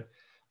teaching of it,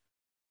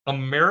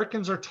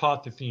 Americans are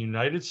taught that the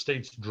United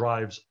States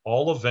drives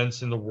all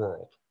events in the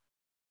world.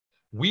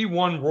 We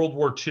won World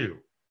War II.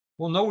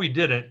 Well, no, we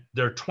didn't.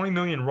 There are 20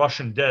 million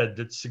Russian dead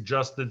that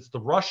suggest that it's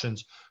the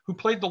Russians who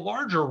played the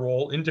larger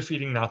role in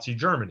defeating Nazi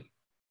Germany.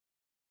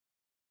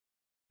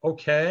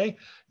 Okay,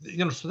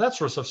 so that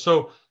sort of stuff.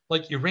 So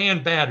like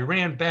Iran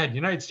bad,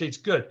 United States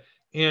good.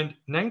 And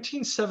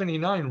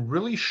 1979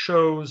 really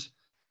shows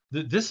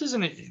that this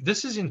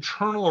is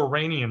internal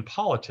Iranian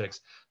politics,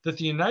 that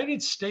the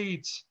United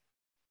States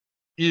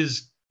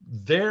is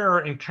there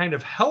and kind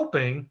of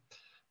helping,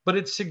 but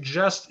it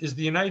suggests, is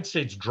the United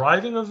States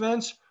driving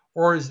events,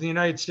 or is the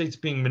United States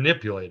being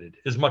manipulated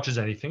as much as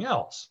anything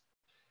else?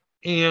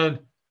 And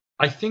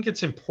I think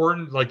it's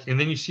important, like, and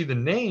then you see the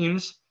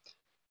names,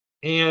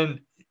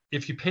 and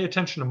if you pay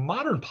attention to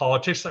modern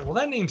politics, like, well,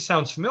 that name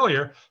sounds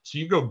familiar. So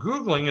you go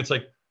Googling, it's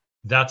like,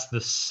 that's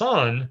the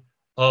son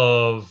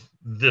of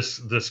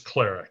this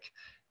cleric.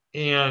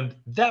 And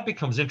that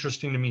becomes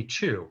interesting to me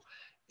too.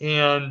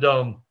 And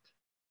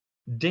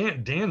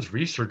Dan's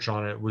research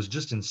on it was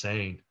just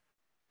insane.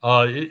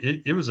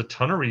 It was a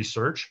ton of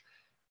research.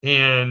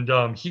 And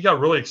he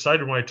got really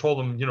excited when I told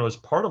him, as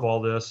part of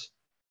all this,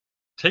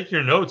 take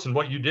your notes and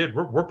what you did.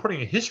 We're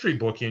putting a history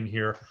book in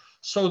here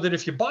so that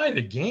if you buy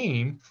the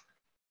game,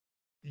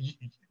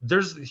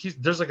 there's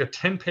like a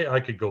 10-page, I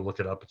could go look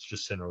it up. It's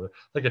just sitting over there,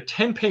 like a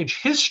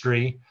 10-page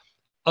history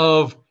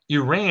of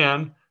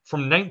Iran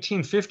from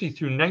 1950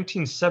 through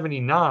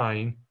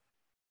 1979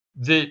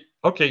 that,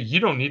 okay,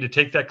 you don't need to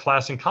take that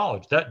class in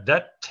college.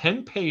 That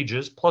 10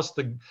 pages plus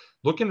the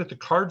looking at the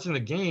cards in the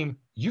game,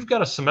 you've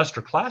got a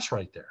semester class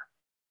right there.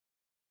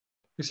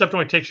 Except it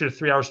only takes you to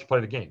 3 hours to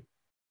play the game.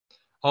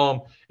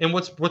 And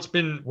what's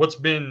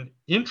been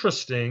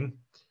interesting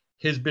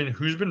has been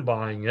who's been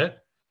buying it,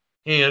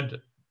 and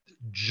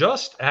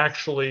just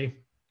actually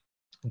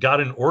got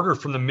an order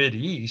from the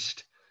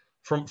Mideast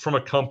from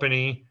a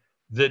company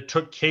that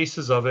took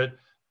cases of it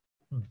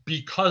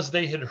because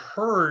they had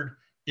heard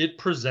it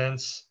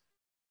presents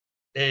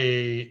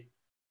an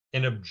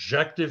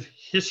objective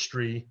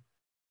history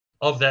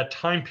of that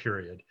time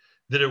period,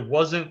 that it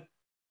wasn't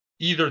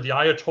either the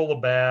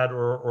Ayatollah bad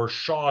or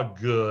Shah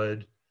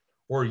good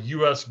or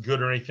US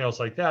good or anything else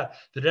like that,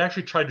 that it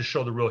actually tried to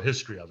show the real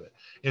history of it.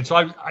 And so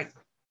I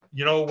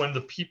when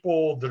the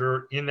people that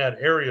are in that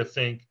area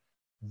think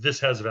this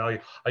has value,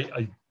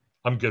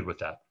 I'm good with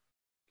that.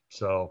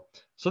 So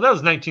that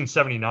was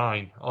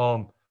 1979.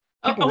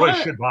 People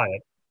really should buy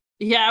it.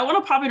 Yeah, I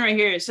want to pop in right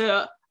here.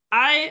 So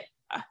I'm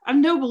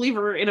no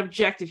believer in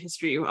objective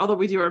history, although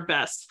we do our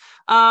best.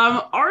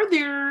 Are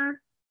there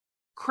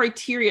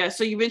criteria?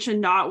 So you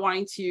mentioned not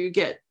wanting to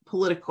get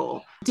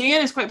political.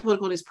 Dan is quite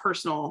political in his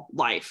personal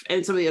life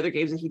and some of the other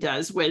games that he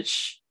does,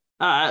 which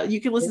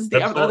you can listen to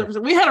the other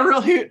person. We had a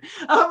real hoot.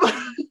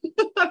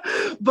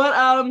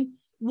 But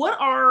what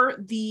are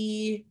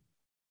the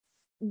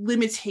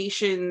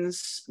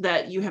limitations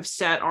that you have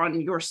set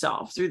on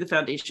yourself through the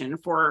foundation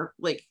for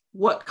like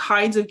what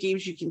kinds of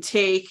games you can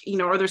take?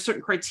 Are there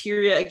certain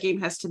criteria a game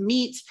has to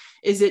meet?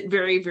 Is it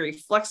very, very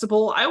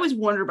flexible? I always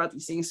wonder about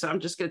these things, so I'm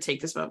just going to take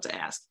this moment to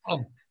ask.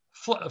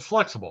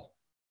 Flexible.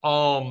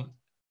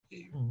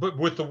 But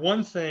with the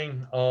one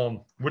thing,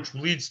 which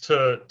leads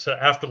to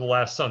After the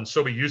Last Sun,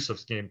 Sobi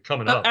Yusuf's game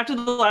coming up. After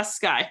the Last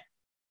Sky.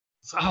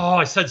 Oh,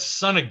 I said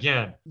Sun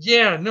again.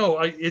 Yeah,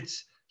 no,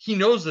 he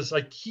knows this.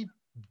 I keep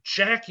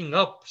jacking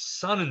up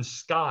Sun and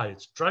Sky.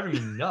 It's driving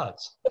me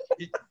nuts.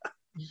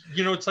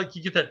 It's like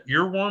you get that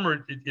earworm,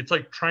 or it's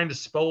like trying to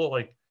spell it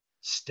like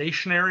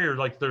stationary, or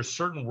like there's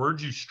certain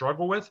words you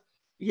struggle with.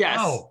 Yes.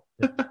 Oh,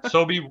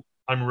 Sobi,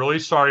 I'm really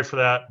sorry for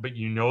that, but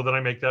you know that I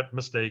make that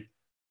mistake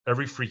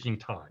every freaking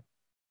time.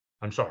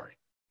 I'm sorry.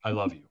 I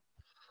love you.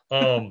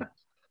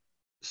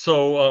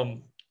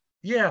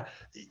 Yeah.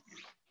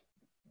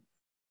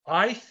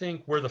 I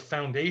think where the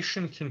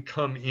foundation can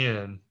come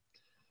in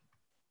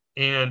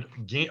and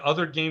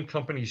other game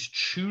companies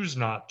choose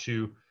not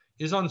to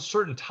is on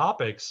certain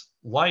topics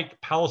like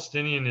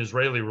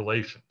Palestinian-Israeli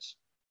relations.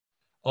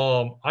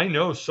 I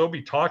know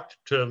Sobi talked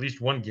to at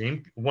least one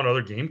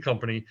other game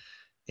company,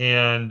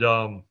 and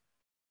I'm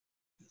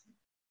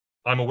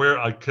aware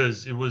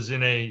because it was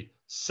in a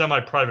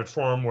semi-private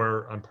forum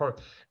where I'm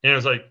part, and it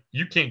was like,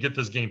 you can't get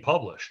this game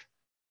published,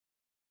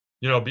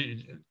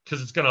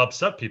 because it's going to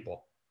upset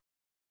people.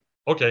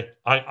 Okay,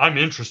 I'm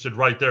interested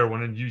right there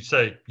when you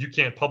say you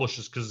can't publish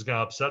this because it's going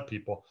to upset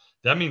people.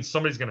 That means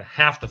somebody's going to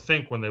have to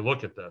think when they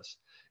look at this.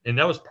 And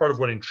that was part of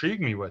what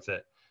intrigued me with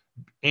it.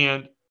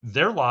 And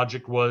their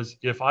logic was,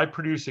 if I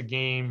produce a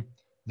game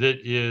that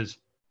is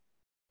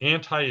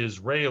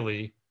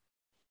anti-Israeli,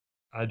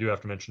 I do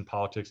have to mention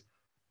politics,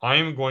 I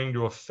am going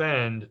to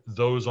offend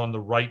those on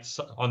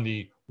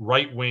the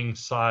right-wing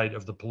side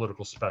of the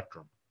political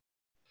spectrum.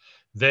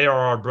 They are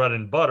our bread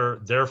and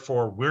butter.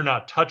 Therefore, we're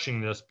not touching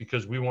this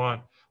because we don't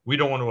want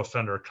to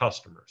offend our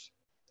customers.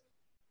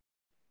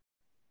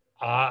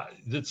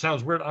 That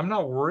sounds weird. I'm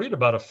not worried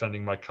about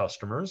offending my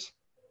customers.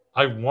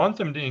 I want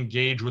them to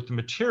engage with the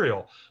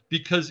material,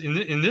 because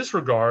in this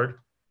regard,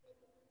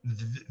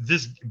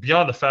 this,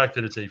 beyond the fact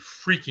that it's a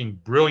freaking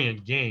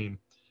brilliant game,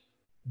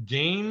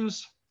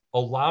 games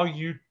allow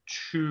you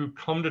to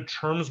come to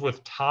terms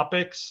with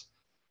topics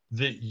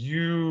that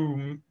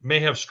you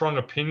may have strong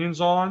opinions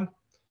on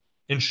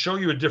and show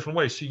you a different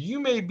way. So you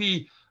may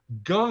be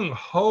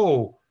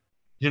gung-ho,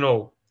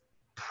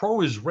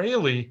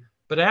 pro-Israeli,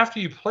 but after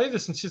you play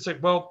this and see, it's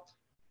like, well,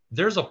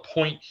 there's a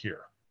point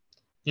here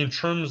in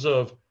terms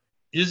of,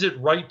 is it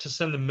right to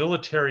send the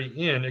military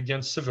in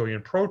against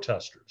civilian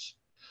protesters?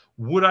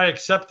 Would I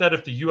accept that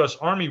if the U.S.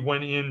 Army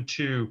went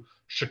into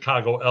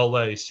Chicago,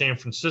 L.A., San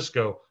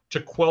Francisco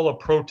to quell a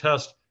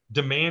protest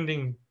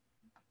demanding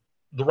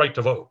the right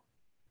to vote?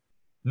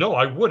 No,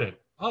 I wouldn't.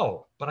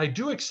 Oh, but I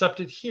do accept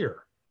it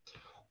here.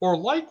 Or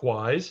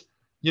likewise,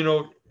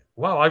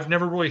 wow, I've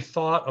never really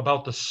thought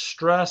about the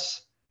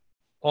stress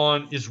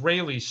on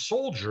Israeli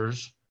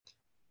soldiers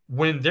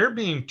when they're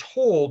being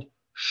told,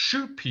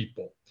 shoot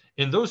people.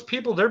 And those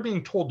people they're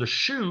being told to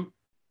shoot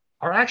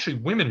are actually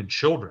women and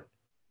children.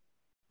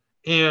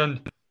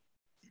 And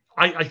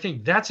I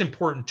think that's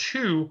important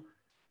too.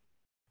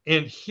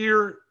 And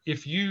here,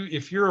 if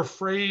you're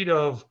afraid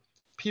of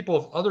people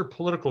of other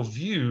political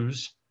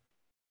views,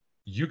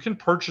 you can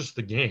purchase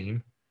the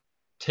game,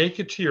 take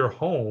it to your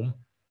home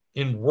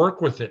and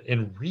work with it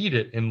and read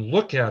it and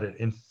look at it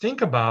and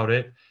think about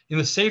it in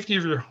the safety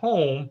of your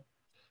home,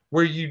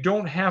 where you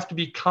don't have to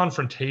be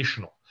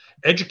confrontational.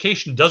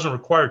 Education doesn't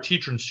require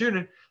teacher and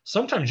student.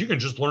 Sometimes you can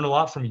just learn a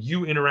lot from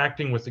you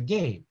interacting with the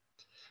game.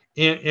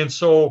 And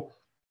so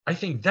I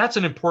think that's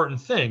an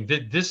important thing,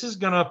 that this is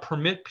going to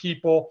permit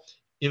people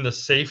in the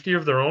safety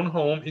of their own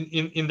home,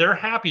 in their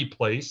happy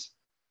place,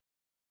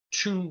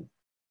 to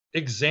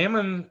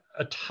examine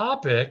a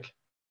topic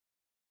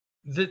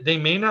that they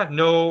may not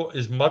know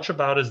as much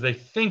about as they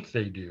think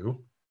they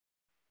do,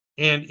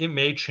 and it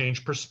may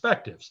change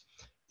perspectives.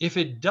 If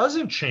it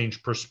doesn't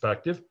change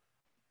perspective,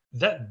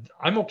 that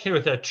I'm okay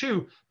with that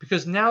too,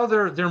 because now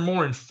they're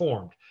more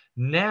informed.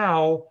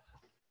 Now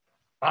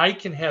I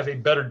can have a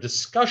better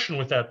discussion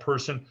with that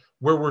person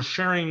where we're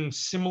sharing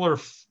similar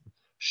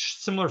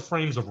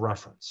frames of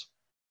reference.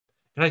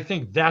 And I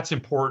think that's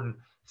important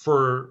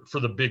for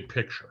the big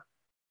picture.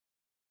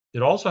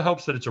 It also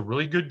helps that it's a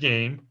really good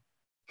game,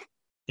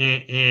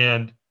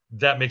 and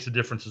that makes a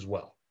difference as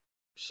well.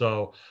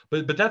 So,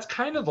 but that's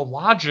kind of the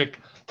logic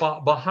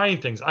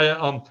behind things.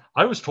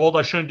 I was told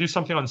I shouldn't do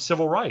something on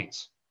civil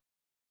rights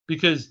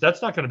because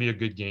that's not going to be a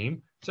good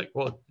game. It's like,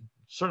 well, it's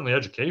certainly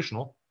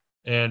educational,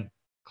 and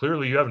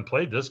clearly you haven't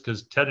played this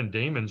because Ted and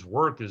Damon's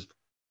work is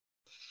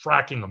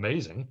fracking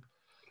amazing.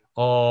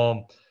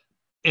 And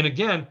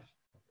again,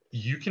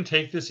 you can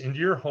take this into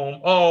your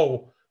home.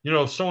 Oh,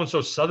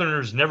 so-and-so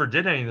Southerners never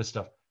did any of this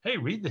stuff. Hey,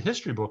 read the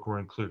history book we're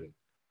including.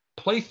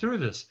 Play through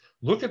this.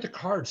 Look at the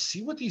cards.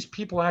 See what these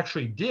people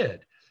actually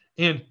did.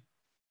 And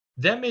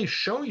that may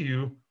show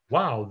you,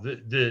 wow,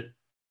 that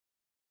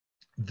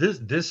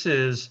this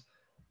is...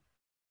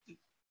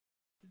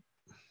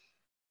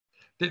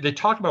 They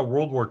talk about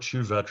World War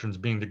II veterans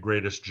being the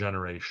greatest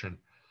generation.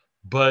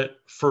 But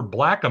for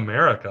Black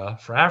America,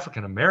 for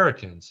African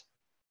Americans,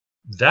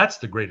 that's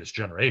the greatest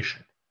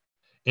generation.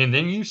 And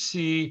then you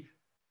see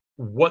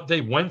what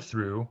they went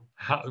through,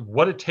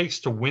 what it takes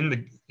to win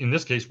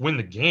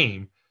the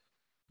game.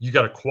 You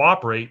got to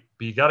cooperate,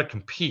 but you got to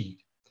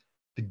compete.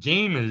 The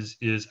game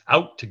is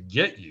out to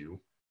get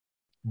you.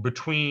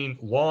 Between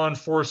law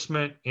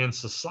enforcement and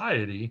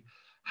society,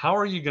 how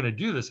are you going to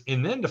do this?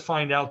 And then to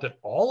find out that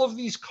all of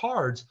these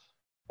cards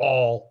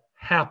all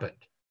happened,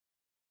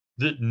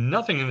 that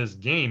nothing in this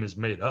game is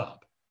made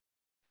up.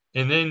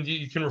 And then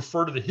you can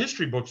refer to the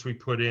history books we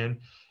put in,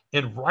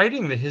 and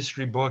writing the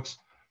history books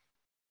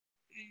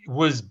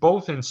was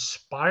both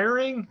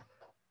inspiring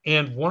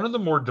and one of the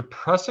more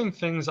depressing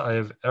things I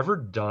have ever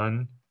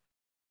done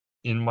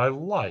in my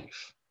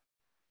life.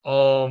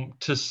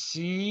 To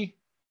see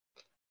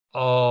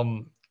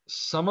some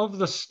of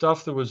the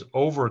stuff that was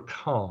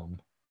overcome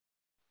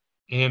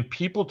and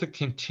people to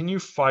continue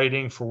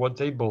fighting for what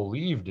they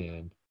believed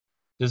in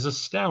is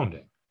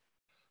astounding.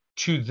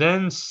 To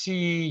then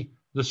see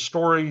the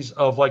stories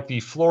of like the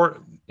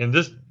Florida, and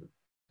this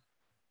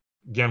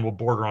again will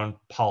border on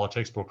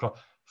politics, but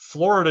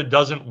Florida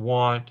doesn't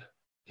want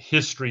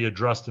history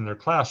addressed in their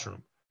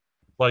classroom,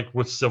 like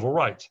with civil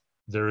rights.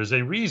 There is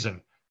a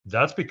reason.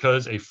 That's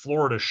because a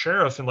Florida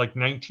sheriff in like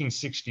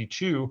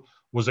 1962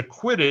 was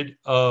acquitted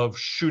of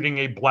shooting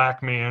a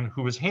black man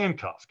who was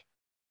handcuffed.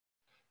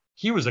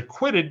 He was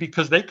acquitted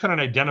because they couldn't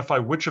identify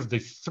which of the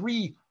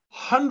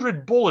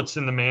 300 bullets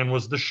in the man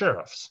was the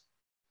sheriff's.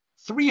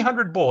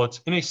 300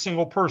 bullets in a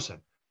single person.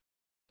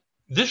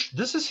 This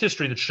is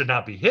history that should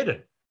not be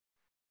hidden.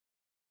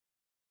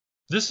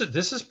 This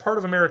is part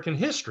of American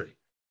history.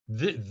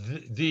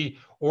 The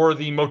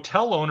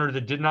motel owner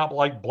that did not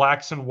like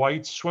blacks and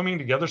whites swimming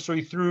together, so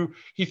he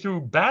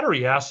threw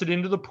battery acid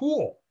into the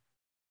pool.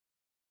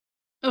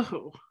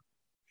 Oh.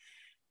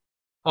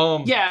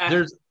 Yeah.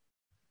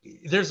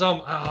 There's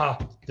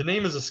the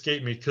name has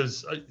escaped me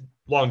because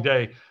long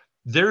day.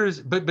 There is,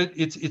 but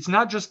it's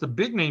not just the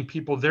big name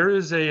people.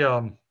 There's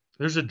a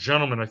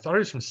gentleman. I thought he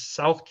was from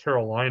South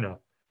Carolina.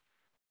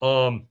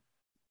 He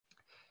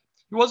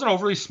wasn't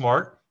overly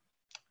smart,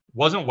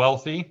 wasn't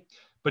wealthy,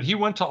 but he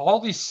went to all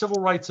these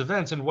civil rights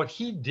events. And what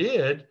he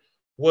did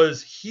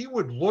was he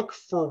would look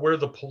for where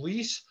the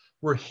police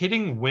were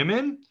hitting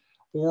women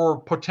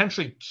or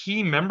potentially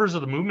key members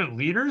of the movement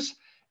leaders.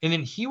 And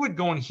then he would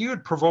go and he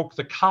would provoke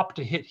the cop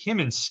to hit him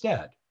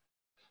instead.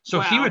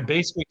 So He would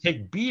basically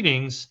take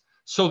beatings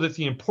so that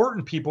the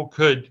important people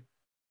could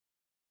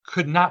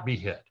not be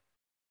hit.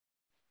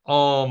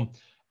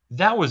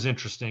 That was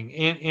interesting.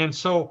 And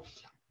so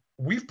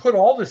we've put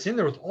all this in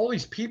there with all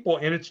these people,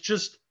 and it's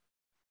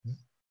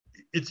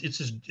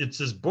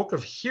this book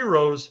of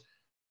heroes,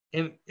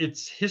 and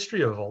it's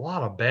history of a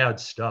lot of bad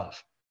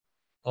stuff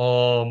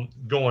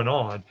going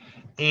on.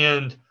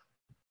 And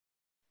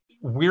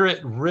we're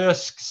at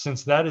risk,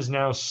 since that is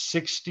now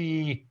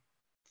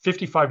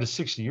 55 to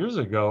 60 years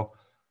ago,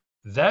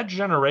 that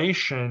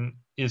generation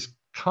is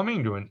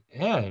coming to an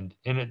end.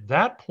 And at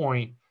that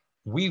point,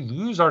 we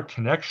lose our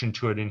connection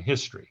to it in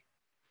history.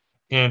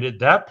 And at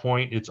that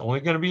point, it's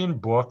only going to be in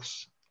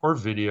books or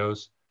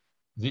videos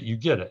that you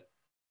get it,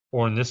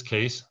 or in this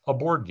case, a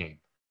board game.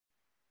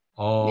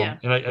 Yeah.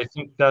 And I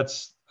think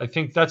that's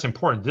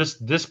important.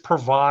 This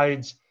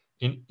provides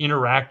an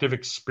interactive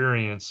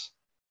experience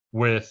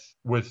with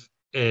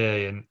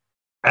an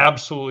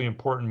absolutely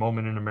important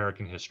moment in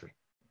American history.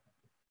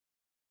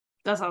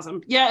 That's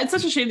awesome. Yeah, it's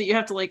such a shame that you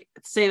have to like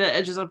say that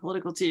edges on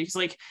political too, because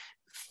like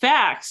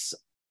facts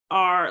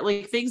are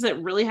like things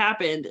that really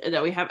happened and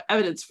that we have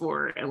evidence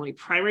for and like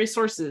primary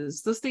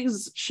sources. Those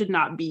things should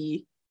not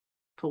be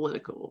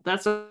political.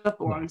 That stuff No.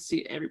 belongs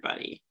to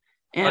everybody.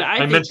 And I I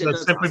think mentioned that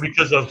that that's simply awesome.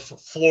 because of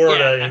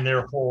Florida Yeah. and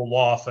their whole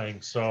law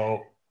thing.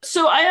 So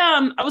So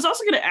I was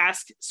also going to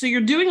ask, so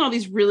you're doing all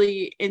these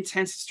really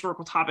intense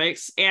historical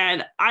topics,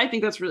 and I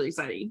think that's really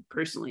exciting.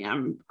 Personally,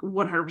 I'm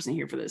 100%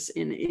 here for this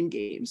in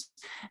games.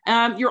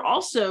 You're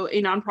also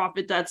a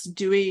nonprofit that's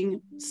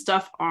doing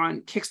stuff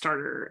on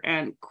Kickstarter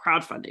and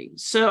crowdfunding.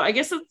 So I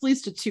guess that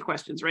leads to two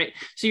questions, right?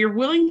 So you're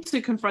willing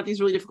to confront these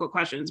really difficult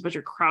questions, but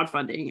you're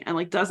crowdfunding, and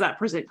like, does that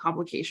present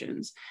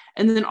complications?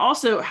 And then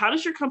also, how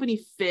does your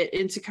company fit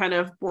into kind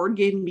of board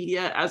game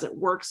media as it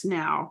works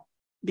now?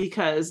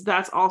 Because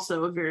that's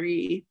also a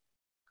very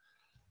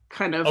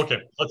kind of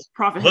okay,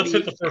 profit let's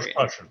hit heavy the first area.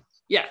 question.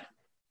 Yeah.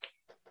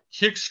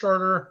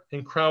 Kickstarter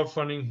and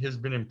crowdfunding has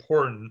been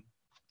important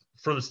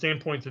for the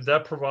standpoint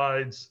that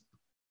provides.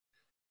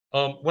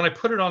 When I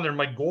put it on there,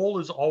 my goal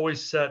is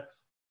always set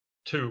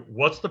to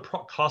what's the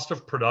cost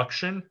of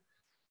production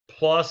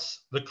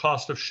plus the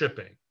cost of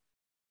shipping.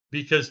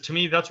 Because to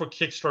me, that's what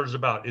Kickstarter is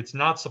about. It's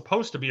not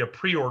supposed to be a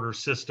pre-order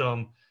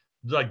system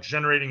like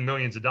generating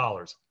millions of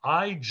dollars.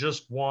 I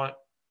just want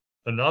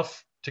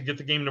enough to get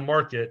the game to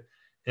market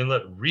and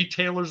let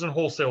retailers and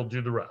wholesale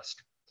do the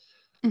rest.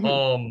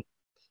 Mm-hmm.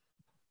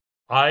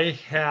 I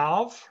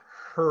have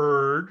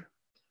heard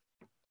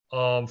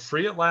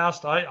free at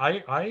last.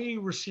 I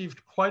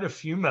received quite a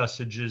few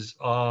messages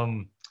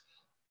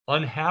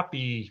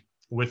unhappy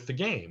with the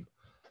game.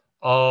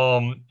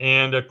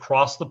 And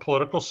across the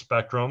political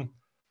spectrum,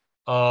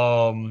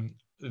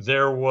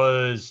 there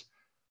was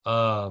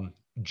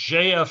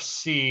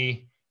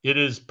JFC. It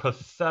is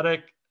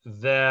pathetic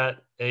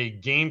that a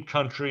game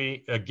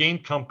company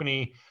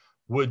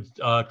would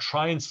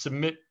try and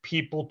submit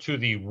people to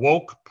the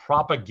woke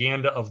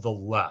propaganda of the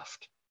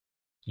left.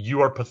 You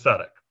are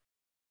pathetic.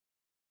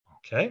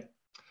 Okay.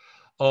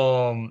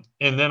 And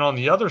then on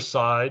the other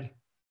side,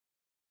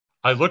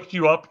 I looked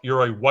you up.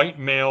 You're a white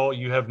male.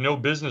 You have no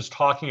business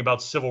talking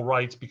about civil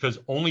rights because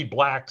only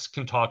blacks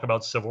can talk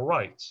about civil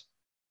rights.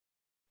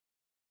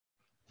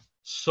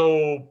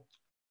 So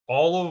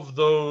all of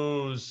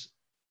those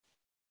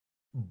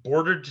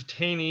border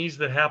detainees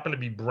that happen to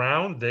be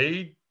brown,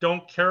 they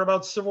don't care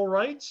about civil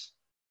rights.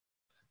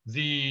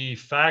 The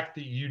fact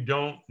that you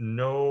don't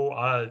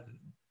know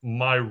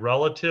my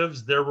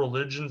relatives, their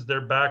religions,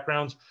 their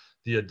backgrounds,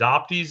 the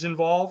adoptees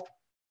involved,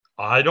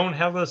 I don't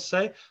have a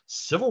say.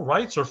 Civil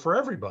rights are for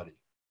everybody.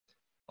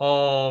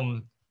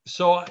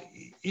 So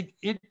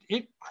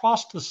it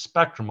crossed the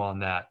spectrum on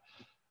that.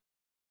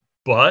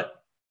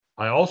 But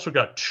I also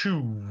got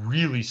two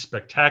really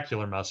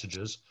spectacular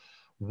messages.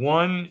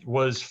 One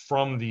was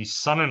from the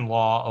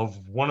son-in-law of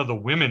one of the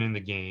women in the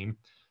game.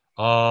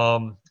 I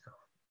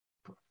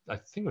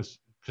think it was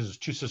because it's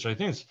two sisters. I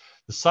think it's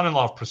the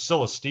son-in-law of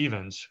Priscilla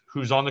Stevens,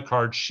 who's on the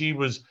card. She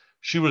was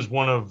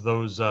one of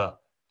those. I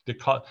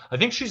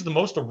think she's the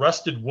most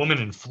arrested woman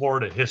in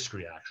Florida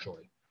history,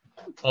 actually.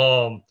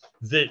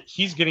 That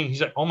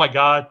he's like, oh my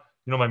God,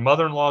 my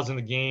mother-in-law's in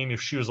the game.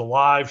 If she was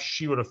alive,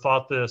 she would have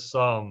thought this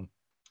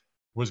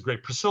was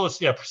great. Priscilla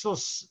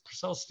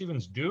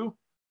Stevens Do.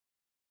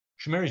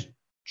 She marries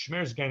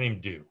a guy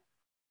named Do.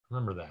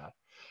 Remember that.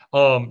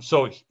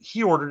 So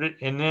he ordered it,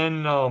 and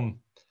then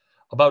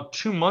about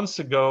 2 months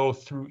ago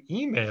through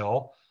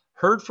email,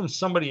 heard from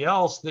somebody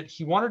else that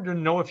he wanted to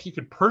know if he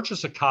could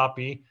purchase a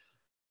copy,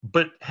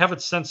 but have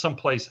it sent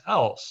someplace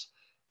else.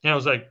 And I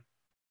was like,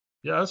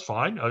 yeah, that's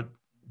fine.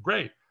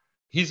 Great.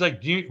 He's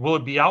like, will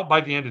it be out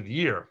by the end of the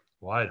year?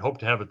 Well, I'd hope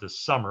to have it this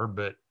summer,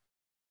 but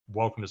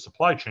welcome to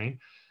supply chain.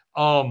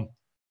 And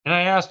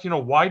I asked,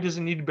 why does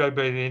it need to be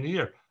by the end of the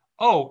year?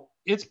 Oh,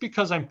 it's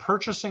because I'm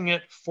purchasing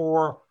it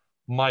for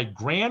my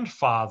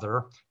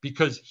grandfather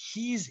because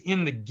he's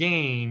in the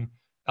game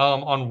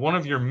on one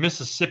of your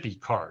Mississippi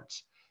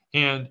cards.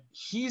 And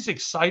he's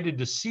excited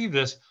to see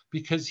this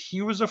because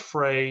he was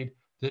afraid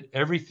that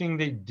everything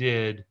they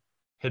did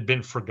had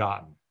been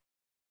forgotten.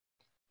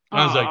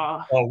 And I was like,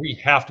 Aw. oh, we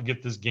have to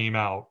get this game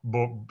out.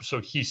 So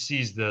he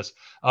sees this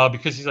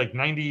because he's like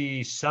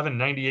 97,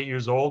 98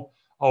 years old.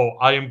 Oh,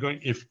 I am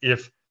going,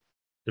 if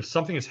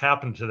something has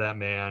happened to that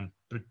man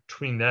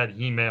between that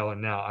email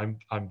and now,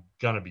 I'm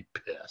going to be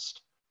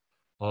pissed.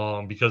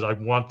 Because I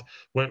want,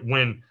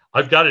 when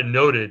I've got it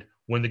noted,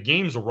 when the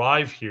games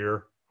arrive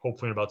here,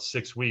 hopefully in about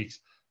 6 weeks,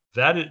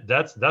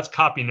 that's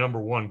copy number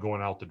 1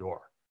 going out the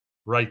door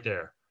right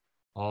there.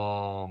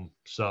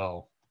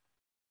 So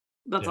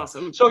That's yeah.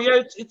 awesome. So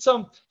yeah,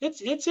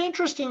 it's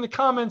interesting, the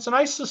comments, and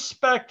I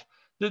suspect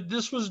that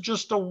this was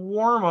just a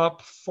warm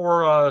up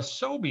for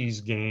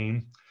Sobeys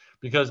game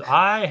because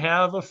I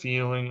have a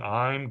feeling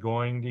I'm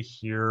going to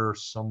hear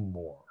some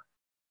more.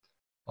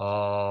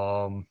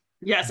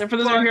 Yes, and for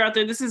those of you out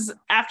there, this is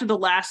After the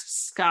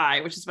Last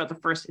Sky, which is about the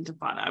first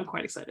Intifada. I'm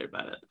quite excited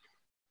about it.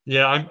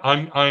 Yeah,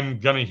 I'm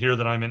gonna hear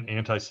that I'm an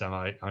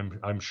anti-Semite.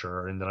 I'm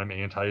sure, and that I'm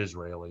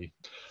anti-Israeli.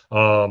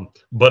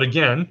 But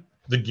again,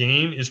 the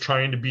game is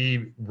trying to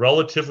be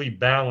relatively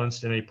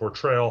balanced in a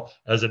portrayal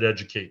as it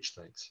educates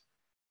things.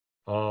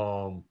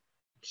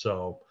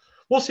 So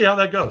we'll see how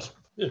that goes.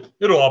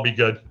 It'll all be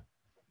good.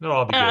 It'll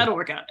all be good. It'll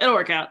work out. It'll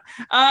work out.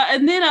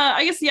 And then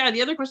I guess,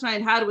 the other question I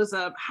had was,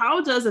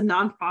 how does a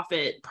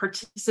nonprofit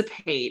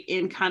participate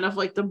in kind of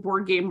like the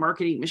board game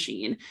marketing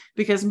machine?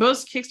 Because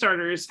most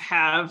Kickstarters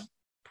have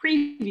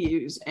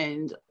previews,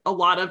 and a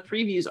lot of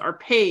previews are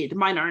paid.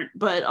 Mine aren't,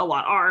 but a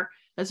lot are.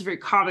 That's very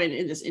common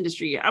in this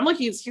industry. I'm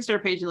looking at this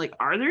Kickstarter page and like,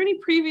 are there any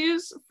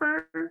previews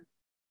for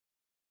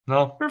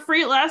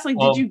free at last? Like,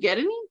 did you get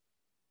any?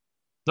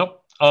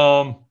 Nope.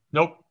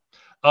 Nope.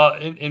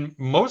 And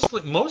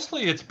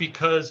mostly it's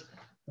because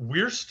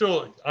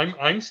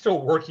I'm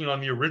still working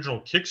on the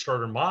original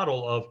Kickstarter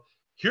model of,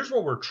 here's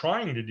what we're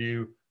trying to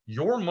do.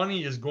 Your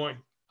money is going,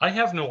 I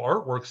have no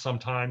artwork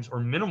sometimes, or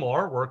minimal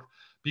artwork,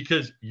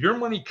 because your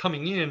money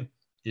coming in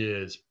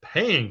is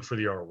paying for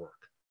the artwork.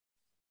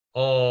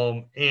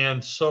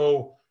 And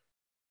so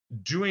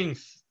doing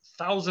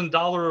 $1,000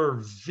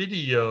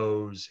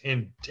 videos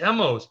and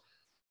demos,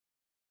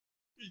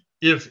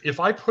 if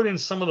I put in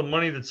some of the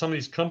money that some of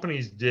these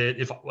companies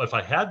did, if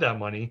I had that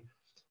money,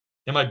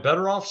 am I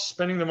better off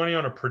spending the money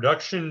on a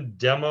production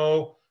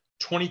demo,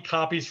 20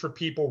 copies for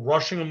people,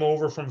 rushing them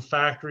over from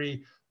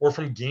factory or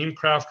from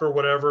GameCraft or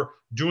whatever,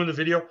 doing the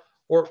video?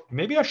 Or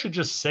maybe I should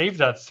just save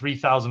that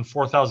 $3,000,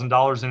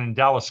 $4,000 and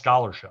endow a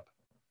scholarship.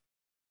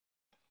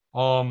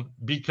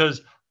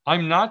 Because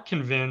I'm not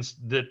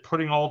convinced that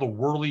putting all the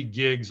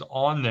whirly-gigs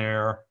on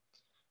there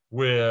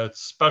with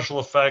special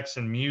effects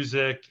and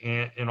music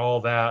and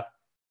all that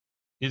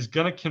is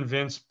going to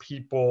convince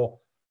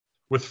people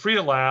with Free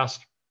at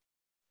Last,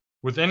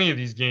 with any of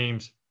these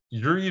games.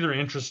 You're either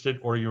interested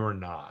or you're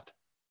not.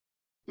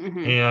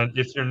 Mm-hmm. And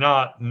if you're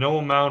not, no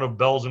amount of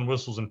bells and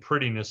whistles and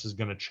prettiness is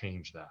going to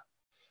change that.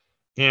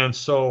 And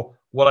so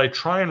what I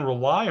try and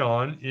rely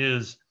on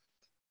is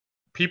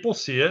people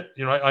see it.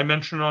 I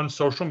mention it on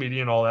social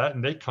media and all that,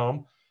 and they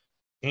come,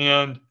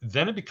 and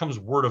then it becomes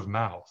word of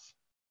mouth.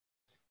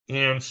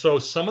 And so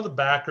some of the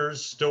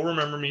backers still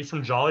remember me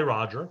from Jolly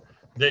Roger.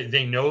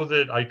 They know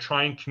that I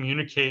try and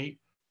communicate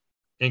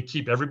and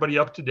keep everybody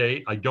up to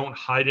date. I don't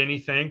hide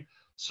anything.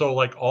 So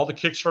like all the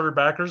Kickstarter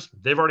backers,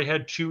 they've already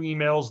had 2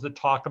 emails that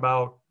talk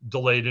about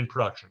delayed in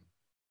production.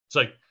 It's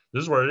like,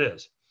 this is where it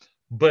is.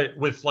 But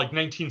with like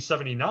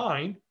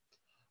 1979,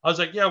 I was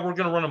like, yeah, we're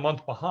going to run a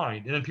month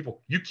behind. And then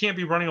people, you can't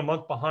be running a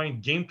month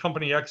behind. Game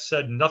Company X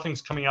said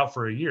nothing's coming out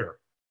for a year.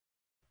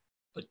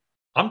 Like,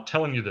 I'm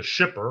telling you, the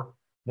shipper,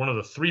 one of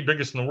the 3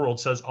 biggest in the world,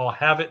 says I'll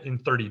have it in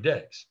 30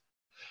 days.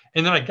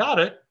 And then I got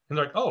it, and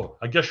they're like, oh,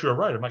 I guess you're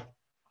right. I'm like,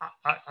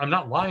 I'm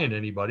not lying to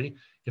anybody.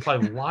 If I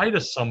lie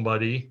to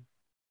somebody,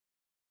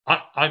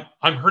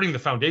 I'm hurting the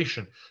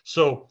foundation.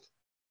 So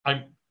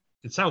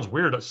it sounds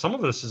weird. Some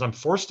of this is I'm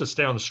forced to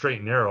stay on the straight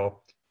and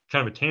narrow,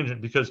 kind of a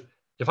tangent, because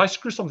if I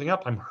screw something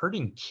up, I'm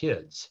hurting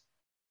kids.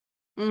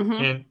 Mm-hmm.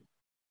 And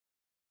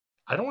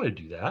I don't want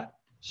to do that.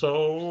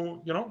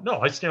 So, no,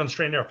 I stay on the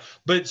straight and narrow.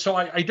 But so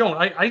I don't.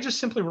 I just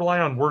simply rely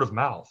on word of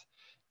mouth.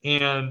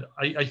 And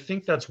I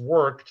think that's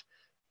worked.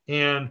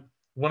 And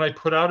when I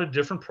put out a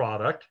different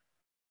product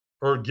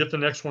or get the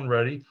next one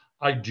ready,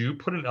 I do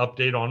put an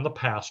update on the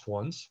past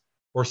ones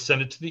or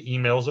send it to the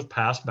emails of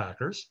past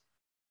backers.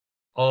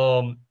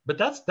 But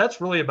that's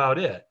really about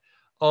it.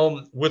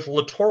 With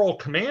Littoral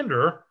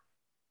Commander,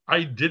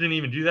 I didn't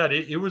even do that.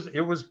 It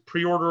was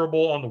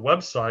pre-orderable on the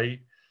website,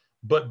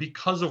 but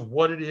because of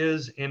what it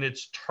is and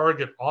its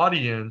target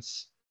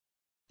audience,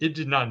 it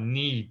did not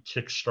need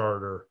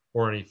Kickstarter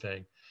or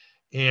anything.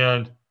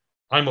 And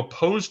I'm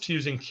opposed to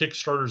using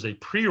Kickstarter as a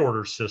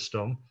pre-order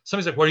system.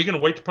 Somebody's like, well, are you going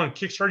to wait to put on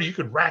Kickstarter? You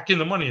could rack in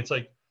the money. It's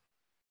like,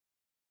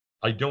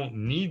 I don't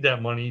need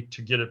that money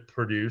to get it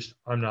produced.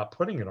 I'm not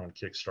putting it on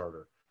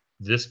Kickstarter.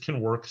 This can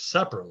work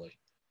separately.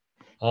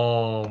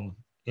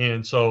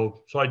 And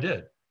so I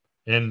did.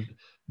 And,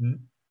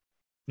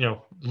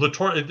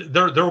 Littoral,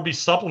 there will be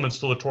supplements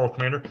to Littoral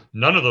Commander.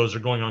 None of those are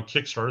going on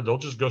Kickstarter. They'll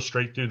just go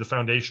straight through the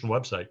Foundation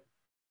website.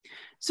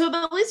 So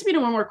that leads me to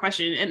one more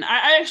question. And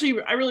I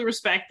really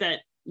respect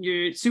that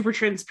you're super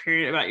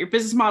transparent about your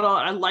business model.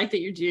 I like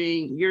that you're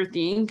doing your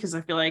thing, because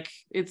I feel like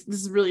this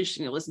is really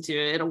interesting to listen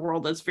to in a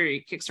world that's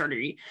very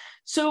Kickstarter-y.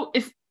 So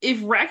if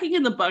racking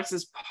in the bucks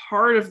is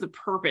part of the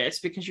purpose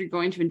because you're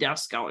going to endow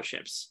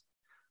scholarships,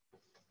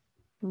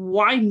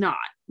 why not?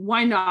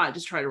 Why not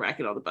just try to rack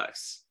in all the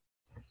bucks?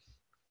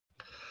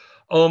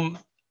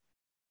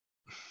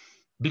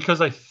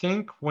 Because I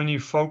think when you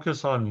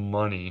focus on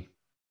money,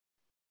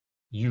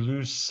 you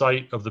lose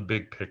sight of the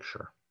big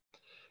picture.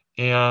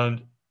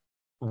 And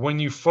when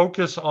you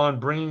focus on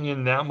bringing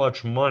in that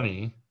much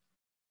money,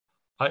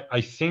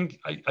 I think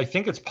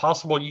it's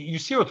possible. You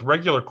see with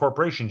regular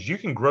corporations, you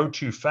can grow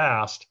too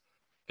fast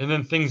and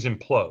then things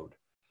implode.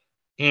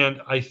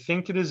 And I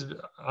think it is,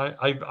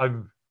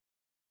 I'm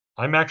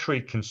I'm actually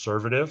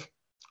conservative,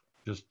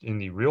 just in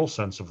the real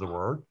sense of the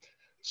word.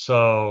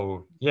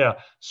 So yeah,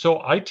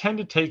 so I tend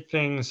to take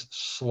things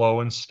slow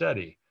and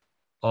steady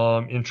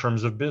in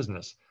terms of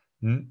business.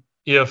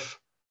 If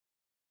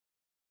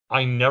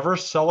I never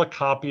sell a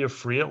copy of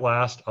Free at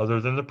Last other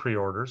than the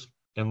pre-orders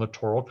and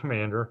Littoral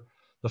Commander,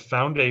 the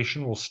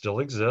foundation will still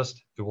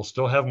exist. It will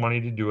still have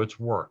money to do its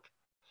work.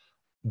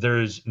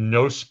 There's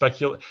no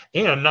speculation.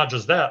 And not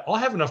just that, I'll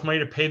have enough money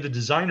to pay the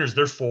designers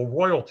their full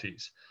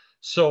royalties.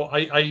 So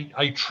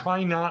I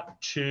try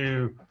not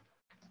to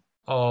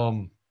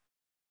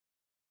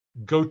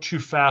go too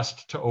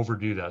fast to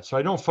overdo that. So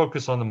I don't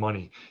focus on the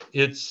money.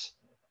 It's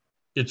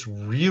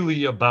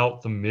really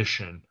about the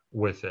mission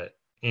with it.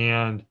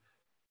 And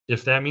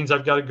if that means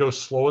I've got to go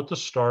slow at the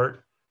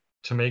start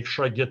to make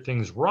sure I get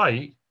things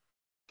right,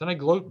 then I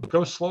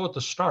go slow at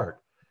the start.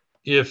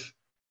 If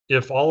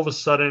all of a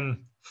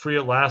sudden Free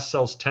at Last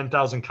sells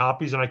 10,000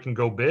 copies and I can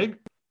go big,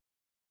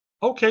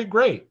 okay,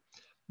 great.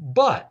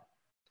 But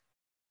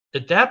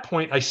at that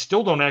point, I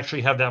still don't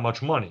actually have that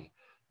much money,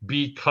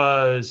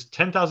 because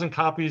 10,000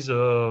 copies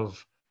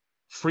of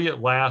Free at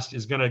Last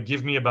is going to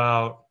give me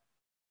about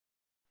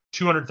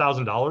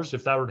 $200,000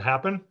 if that would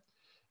happen.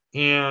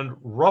 And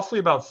roughly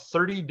about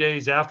 30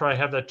 days after I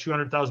have that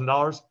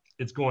 $200,000,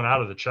 it's going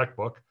out of the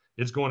checkbook.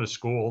 It's going to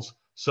schools.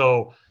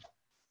 So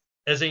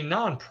as a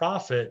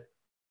nonprofit,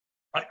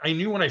 I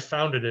knew when I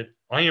founded it,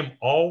 I am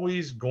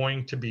always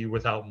going to be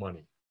without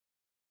money.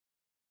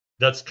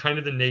 That's kind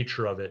of the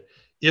nature of it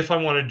if I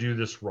want to do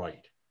this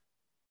right.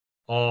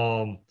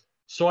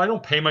 So I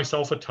don't pay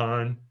myself a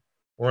ton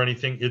or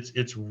anything.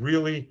 It's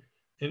really,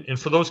 and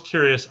for those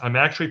curious, I'm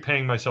actually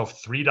paying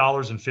myself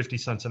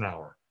 $3.50 an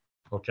hour.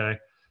 Okay.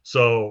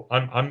 So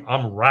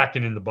I'm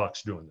racking in the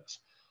bucks doing this.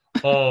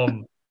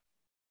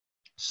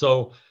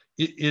 So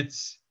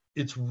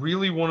it's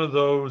really one of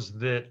those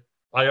that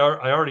I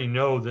already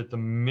know that the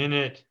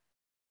minute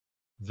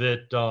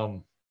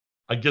that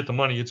I get the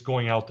money, it's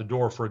going out the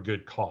door for a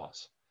good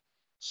cause.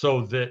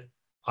 So that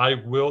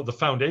the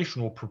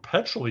foundation will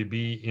perpetually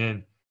be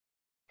in,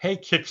 hey,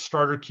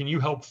 Kickstarter, can you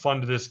help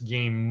fund this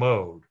game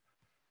mode?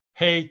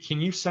 Hey,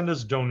 can you send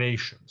us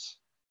donations?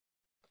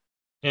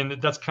 And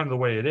that's kind of the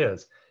way it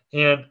is.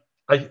 And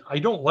I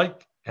don't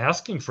like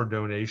asking for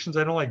donations.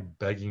 I don't like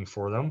begging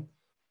for them,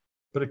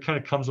 but it kind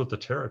of comes with the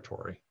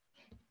territory.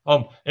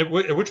 At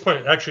which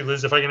point, actually,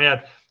 Liz, if I can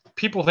add,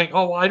 people think,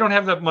 oh, well, I don't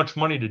have that much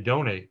money to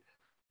donate.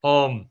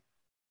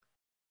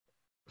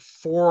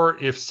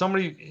 If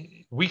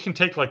somebody, we can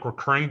take like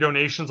recurring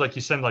donations, like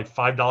you send like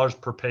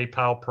 $5 per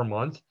PayPal per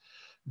month.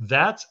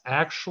 That's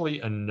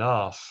actually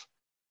enough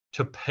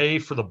to pay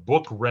for the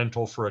book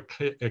rental for a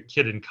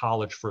kid in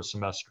college for a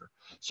semester.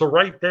 So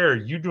right there,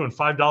 you doing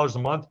 $5 a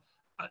month,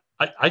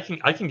 I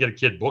can get a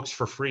kid books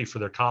for free for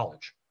their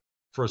college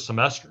for a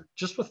semester,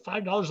 just with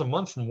 $5 a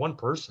month from one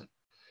person.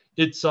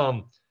 It's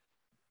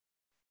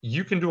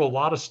you can do a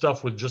lot of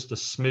stuff with just a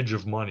smidge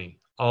of money.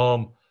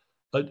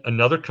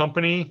 Another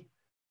company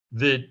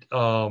that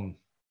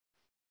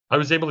I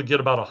was able to get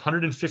about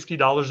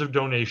 $150 of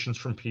donations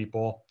from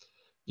people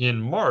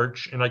in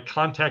March, and I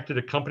contacted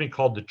a company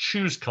called the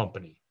Choose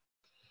Company.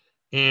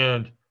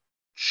 And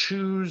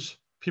Choose,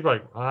 people are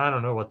like, I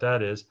don't know what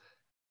that is.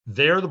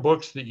 They're the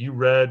books that you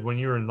read when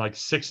you were in like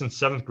 6th and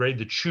 7th grade,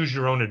 the Choose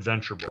Your Own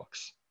Adventure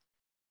books.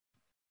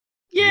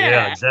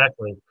 Yeah,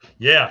 exactly.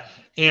 Yeah.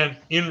 And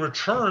in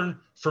return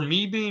for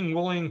me being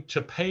willing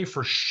to pay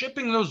for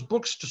shipping those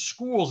books to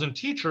schools and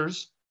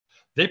teachers,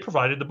 they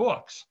provided the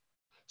books.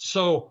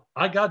 So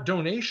I got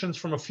donations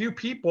from a few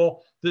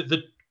people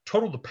that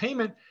totaled the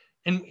payment.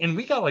 And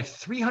we got like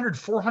 300,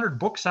 400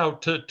 books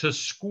out to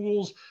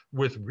schools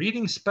with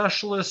reading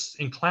specialists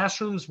in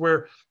classrooms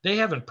where they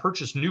haven't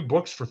purchased new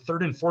books for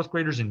 3rd and 4th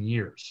graders in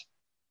years.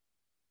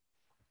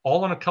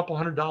 All on a couple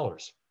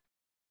 $100.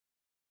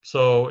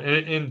 So,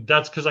 and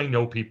that's because I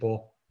know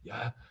people.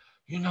 Yeah,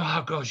 you know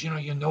how it goes.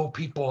 You know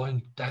people,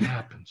 and that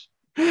happens.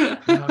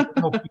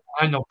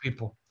 I know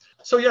people.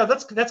 So yeah,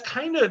 that's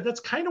kind of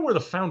where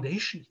the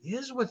foundation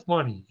is with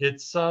money.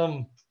 It's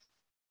That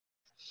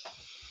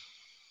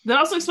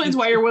also explains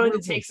why you're willing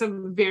to take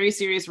some very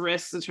serious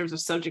risks in terms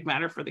of subject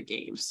matter for the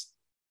games.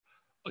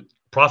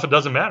 Profit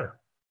doesn't matter.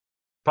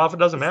 Profit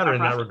doesn't matter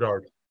in that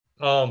regard.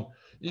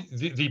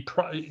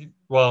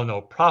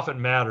 Profit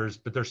matters,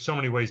 but there's so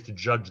many ways to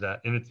judge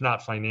that, and it's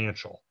not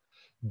financial.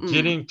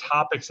 Getting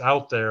topics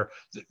out there.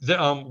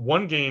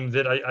 One game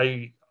that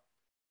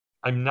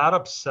I'm not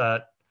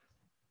upset.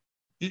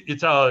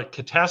 It's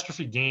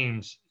Catastrophe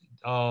Games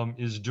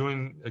is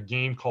doing a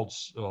game called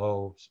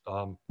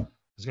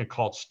I was going to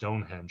call it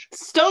Stonehenge.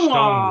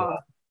 Stonewall.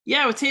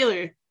 Yeah, with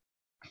Taylor.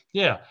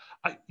 Yeah,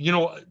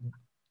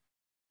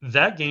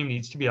 that game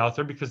needs to be out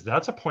there because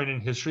that's a point in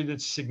history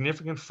that's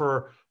significant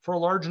for a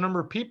large number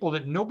of people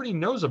that nobody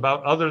knows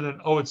about other than,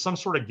 oh, it's some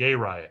sort of gay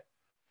riot.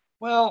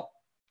 Well,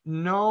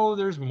 no,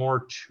 there's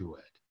more to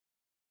it.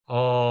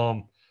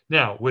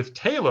 Now, with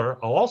Taylor,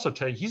 I'll also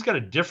tell you, he's got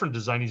a different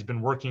design he's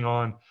been working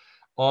on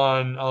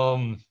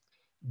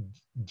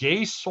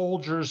gay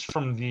soldiers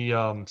from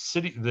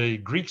the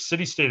Greek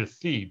city-state of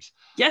Thebes.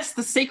 Yes,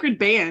 the Sacred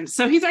Band.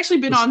 So he's actually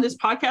been on this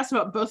podcast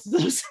about both of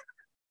those.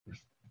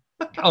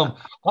 I'll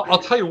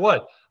tell you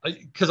what,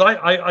 because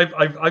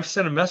I've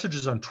sent him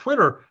messages on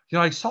Twitter.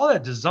 I saw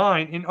that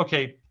design, and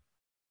okay,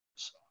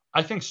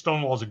 I think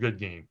Stonewall's a good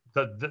game.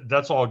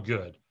 That's all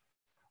good.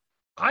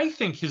 I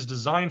think his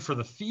design for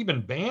the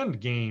Theban Band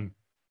game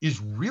is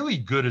really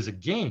good as a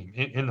game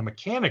in the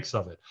mechanics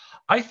of it.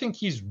 I think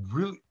he's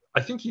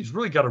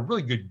really got a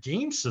really good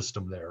game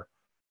system there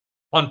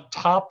on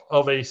top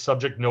of a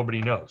subject nobody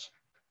knows.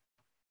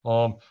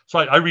 So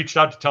I reached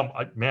out to tell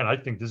him, man, I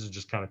think this is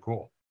just kind of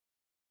cool.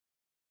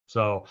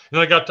 So,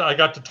 I got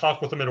to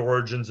talk with him at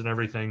Origins and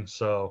everything.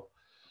 So,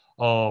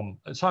 I'm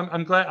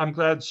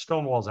glad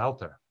Stonewall's out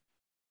there.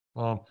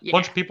 A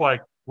bunch of people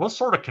like, what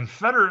sort of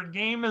Confederate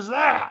game is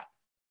that?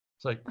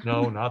 It's like,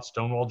 no, not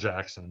Stonewall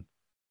Jackson.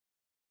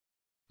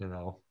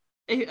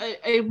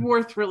 A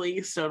worth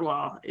release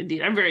Stonewall,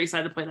 indeed. I'm very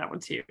excited to play that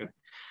one too.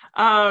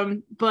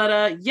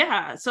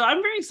 Yeah, so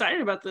I'm very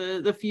excited about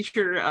the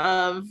future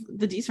of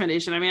the Deets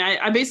Foundation. I mean,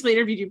 I basically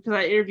interviewed you because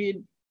I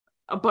interviewed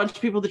a bunch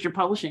of people that you're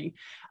publishing.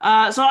 So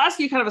I'll ask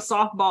you kind of a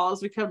softball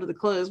as we come to the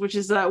close, which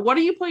is what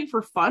are you playing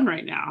for fun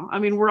right now? I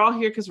mean, we're all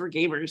here because we're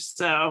gamers.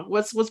 So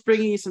what's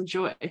bringing you some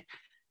joy?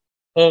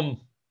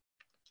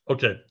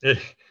 Okay.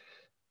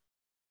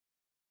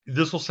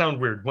 This will sound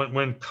weird.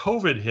 When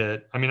COVID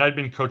hit, I mean, I'd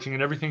been coaching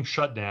and everything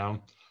shut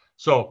down.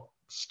 So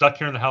stuck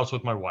here in the house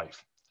with my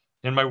wife.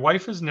 And my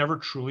wife has never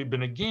truly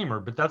been a gamer,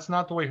 but that's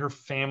not the way her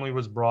family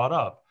was brought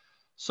up.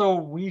 So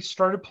we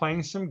started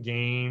playing some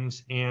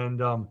games,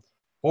 and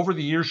over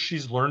the years,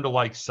 she's learned to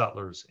like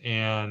Settlers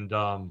and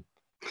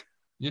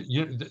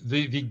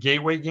the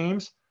gateway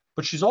games.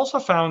 But she's also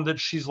found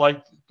that she's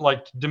liked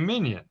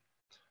Dominion.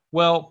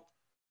 Well,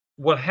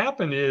 what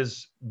happened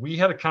is we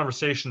had a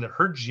conversation that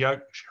her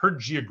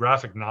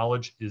geographic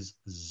knowledge is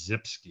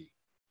Zipski,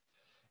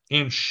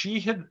 and she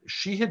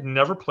had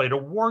never played a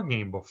war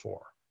game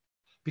before,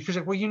 because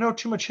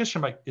too much history.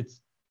 I'm like,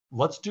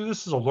 let's do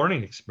this as a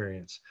learning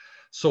experience.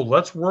 So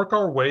let's work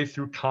our way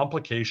through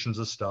complications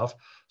of stuff.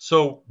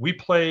 So we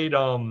played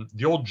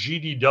the old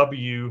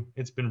GDW.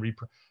 It's been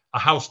a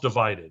house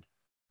divided.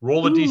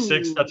 Roll a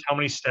D6. That's how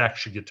many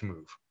stacks you get to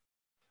move.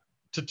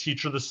 To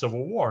teach her the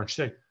Civil War, and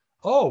she's like,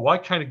 oh, I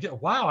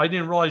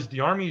didn't realize the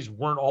armies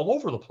weren't all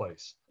over the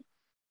place.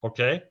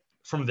 Okay.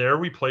 From there,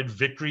 we played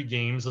victory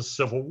games of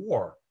Civil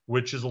War,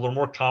 which is a little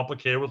more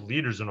complicated with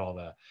leaders and all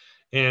that.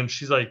 And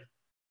she's like,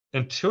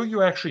 until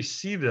you actually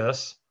see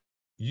this,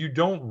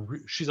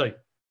 she's like,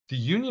 the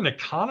Union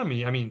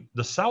economy, I mean,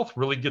 the South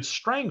really gets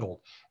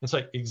strangled. It's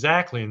like,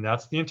 exactly. And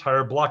that's the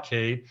entire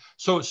blockade.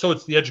 So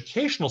it's the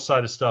educational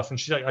side of stuff. And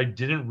she's like, I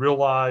didn't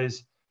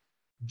realize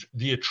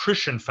the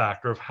attrition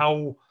factor of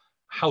how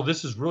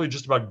this is really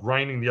just about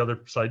grinding the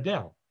other side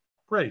down.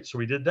 Great. So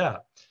we did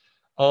that.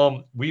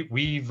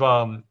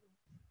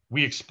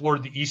 We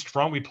explored the East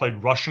Front. We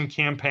played Russian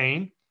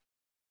Campaign,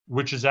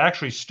 which is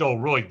actually still a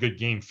really good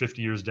game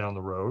 50 years down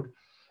the road.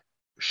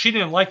 She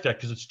didn't like that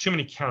because it's too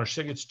many counters. She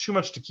said it's too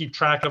much to keep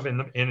track of,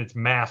 and it's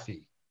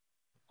mathy.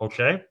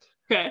 Okay.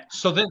 Okay.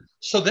 So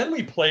then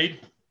we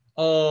played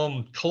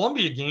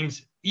Columbia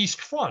Games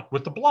East Front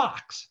with the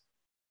blocks.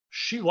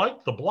 She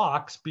liked the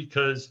blocks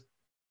because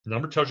the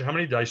number tells you how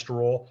many dice to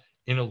roll,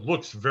 and it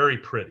looks very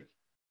pretty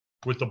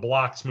with the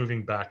blocks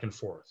moving back and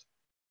forth.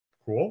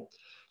 Cool.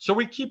 So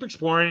we keep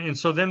exploring, and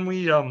so then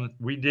we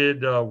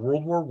did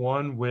World War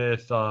I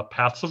with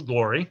Paths of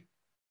Glory.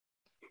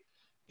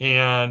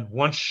 And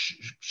once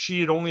she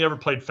had only ever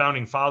played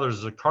Founding Fathers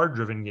as a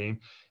card-driven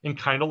game and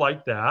kind of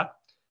liked that,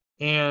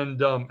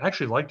 and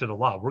actually liked it a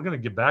lot. We're going to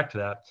get back to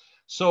that.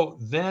 So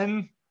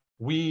then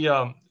we,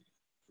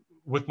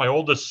 with my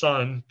oldest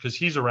son, because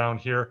he's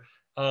around here,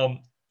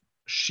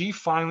 she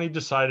finally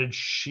decided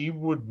she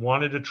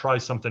wanted to try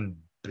something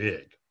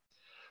big.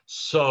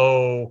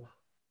 So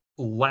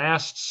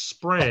last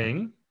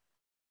spring,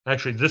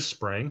 actually this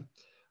spring,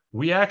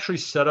 we actually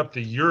set up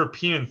the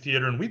European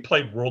theater and we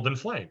played World in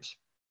Flames.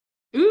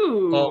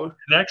 Ooh. An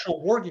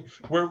actual war game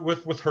where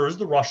with hers,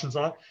 the Russians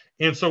on it.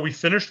 And so we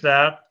finished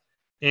that,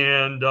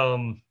 and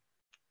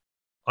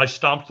I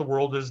stomped the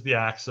world as the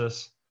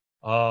Axis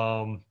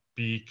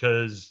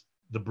because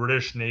the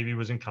British Navy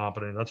was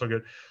incompetent. That's all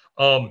good.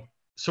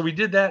 So we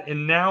did that,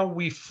 and now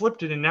we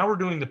flipped it, and now we're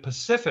doing the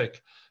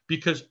Pacific,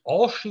 because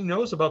all she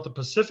knows about the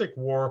Pacific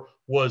War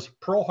was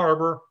Pearl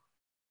Harbor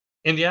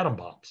and the atom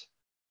bombs.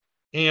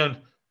 And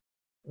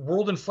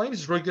World in Flames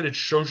is really good. It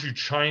shows you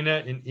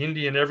China and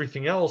India and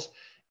everything else.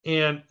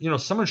 And,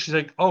 she's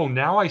like, oh,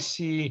 now I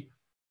see,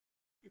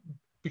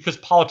 because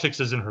politics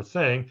isn't her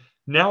thing.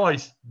 Now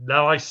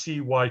I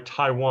see why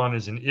Taiwan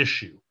is an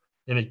issue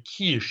and a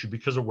key issue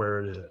because of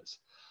where it is.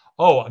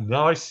 Oh,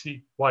 now I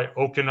see why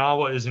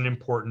Okinawa is an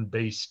important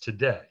base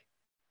today,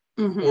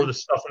 or the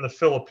stuff in the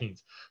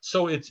Philippines.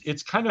 So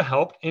it's kind of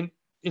helped. And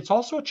it's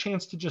also a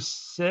chance to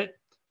just sit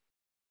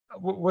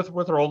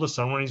with our oldest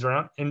son when he's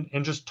around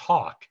and just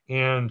talk.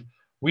 And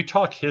we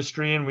talk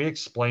history and we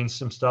explain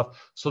some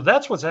stuff. So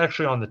that's what's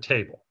actually on the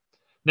table.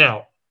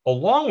 Now,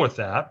 along with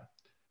that,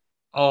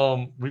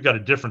 we've got a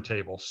different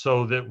table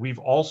so that we've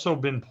also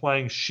been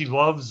playing. She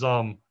loves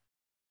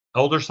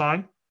Elder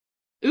Sign.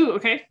 Ooh,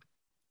 okay.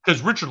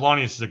 Because Richard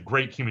Launius is a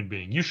great human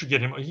being. You should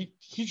get him.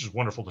 He's just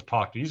wonderful to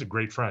talk to. He's a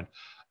great friend.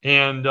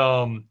 And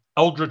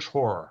Eldritch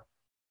Horror.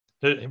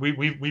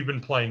 We've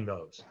been playing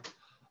those.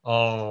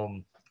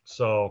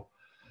 So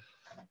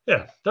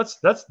yeah, that's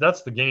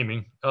the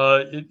gaming.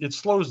 It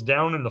slows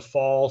down in the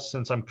fall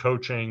since I'm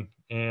coaching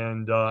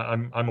and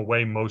I'm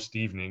away most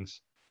evenings.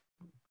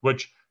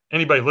 Which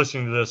anybody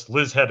listening to this,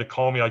 Liz had to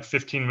call me like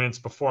 15 minutes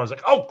before. I was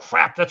like, oh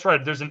crap, that's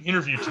right. There's an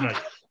interview tonight.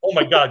 Oh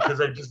my God,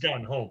 because I've just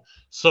gotten home.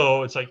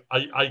 So it's like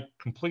I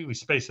completely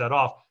space that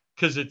off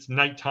because it's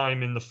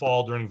nighttime in the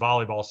fall during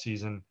volleyball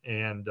season.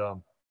 And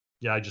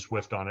yeah, I just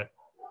whiffed on it.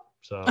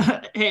 So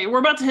hey, we're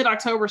about to hit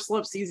October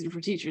slump season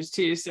for teachers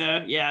too.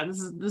 So yeah,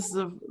 this is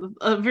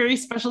a very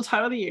special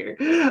time of the year.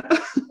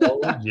 Oh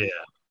yeah.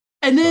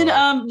 And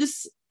then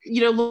this,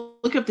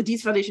 look up the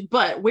Dietz Foundation,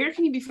 but where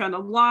can you be found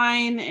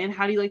online and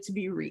how do you like to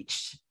be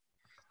reached?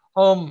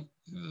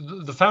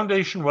 The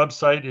foundation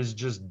website is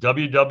just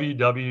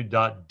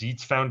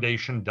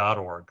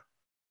www.dietzfoundation.org.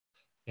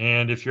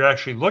 And if you're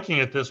actually looking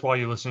at this while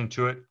you're listening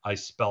to it, I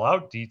spell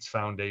out Dietz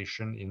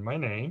Foundation in my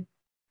name.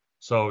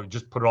 So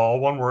just put it all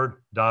one word,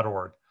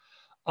 .org.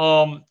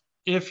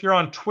 If you're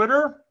on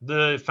Twitter,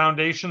 the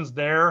foundation's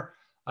there.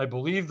 I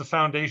believe the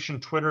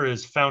foundation Twitter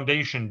is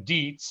Foundation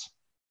Dietz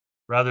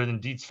rather than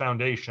Dietz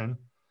Foundation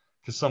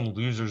because some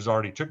losers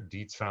already took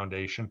Dietz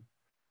Foundation,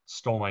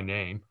 stole my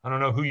name. I don't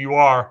know who you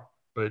are,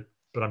 but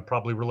I'm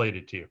probably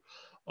related to you.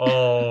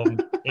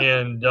 And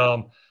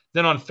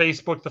then on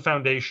Facebook, the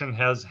foundation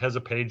has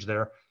a page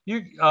there.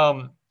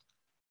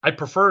 I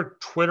prefer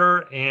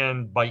Twitter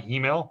and by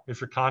email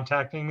if you're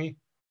contacting me.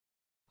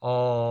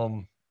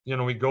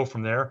 We go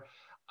from there.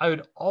 I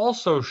would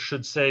also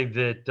should say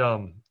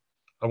that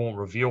I won't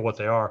reveal what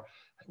they are.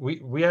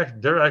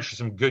 There are actually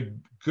some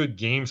good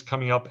games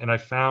coming up, and I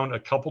found a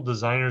couple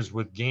designers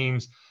with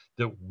games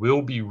that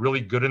will be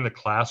really good in the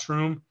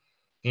classroom.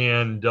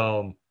 And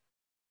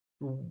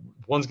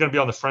one's going to be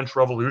on the French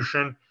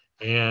Revolution,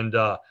 and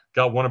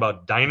got one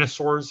about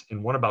dinosaurs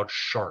and one about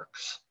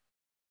sharks.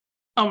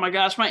 Oh my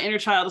gosh, my inner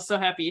child is so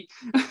happy.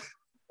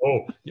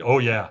 Oh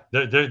yeah,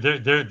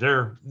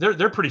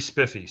 they're pretty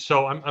spiffy.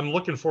 So I'm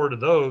looking forward to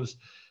those.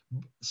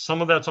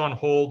 Some of that's on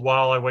hold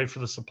while I wait for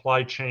the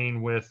supply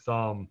chain with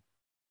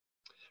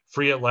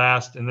Free at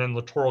Last, and then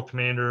Littoral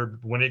Commander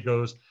when it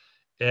goes,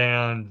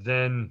 and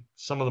then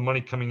some of the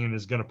money coming in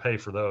is going to pay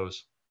for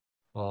those.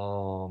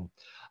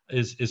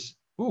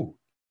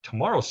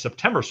 Tomorrow's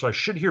September, so I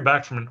should hear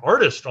back from an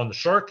artist on the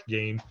Shark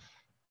game.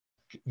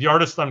 The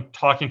artist I'm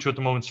talking to at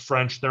the moment is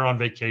French. They're on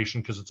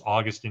vacation because it's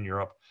August in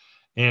Europe.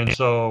 And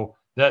so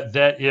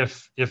that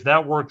if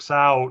that works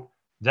out,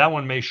 that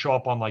one may show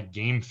up on like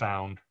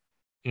GameFound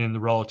in the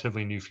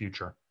relatively near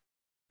future.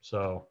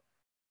 So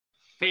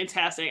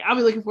fantastic. I'll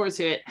be looking forward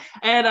to it.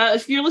 And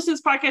if you're listening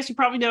to this podcast, you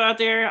probably know out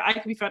there I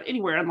can be found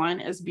anywhere online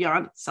as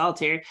Beyond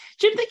Solitaire.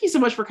 Jim, thank you so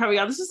much for coming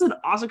on. This is an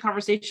awesome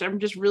conversation. I'm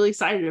just really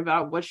excited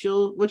about what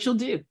you'll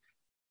do.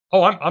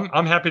 Oh,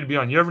 I'm happy to be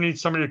on. You ever need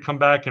somebody to come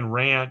back and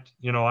rant?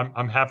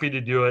 I'm happy to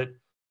do it.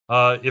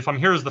 If I'm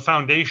here as the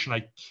foundation,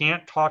 I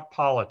can't talk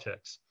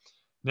politics.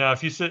 Now,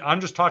 if you say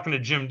I'm just talking to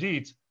Jim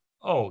Dietz,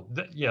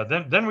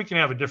 then we can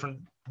have a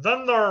different.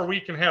 We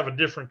can have a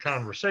different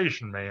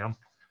conversation, ma'am.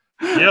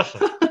 Yes.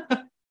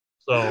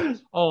 So,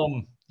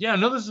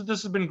 this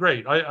has been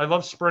great. I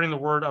love spreading the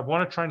word. I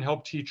want to try and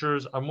help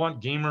teachers. I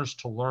want gamers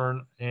to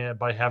learn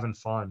by having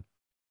fun.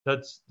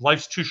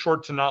 Life's too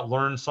short to not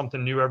learn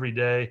something new every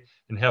day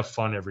and have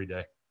fun every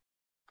day.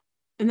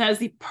 And that is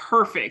the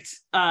perfect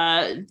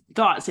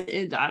thought to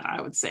end on,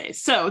 I would say.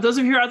 So those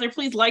of you out there,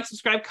 please like,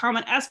 subscribe,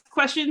 comment, ask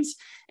questions,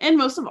 and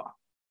most of all,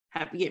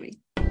 happy gaming.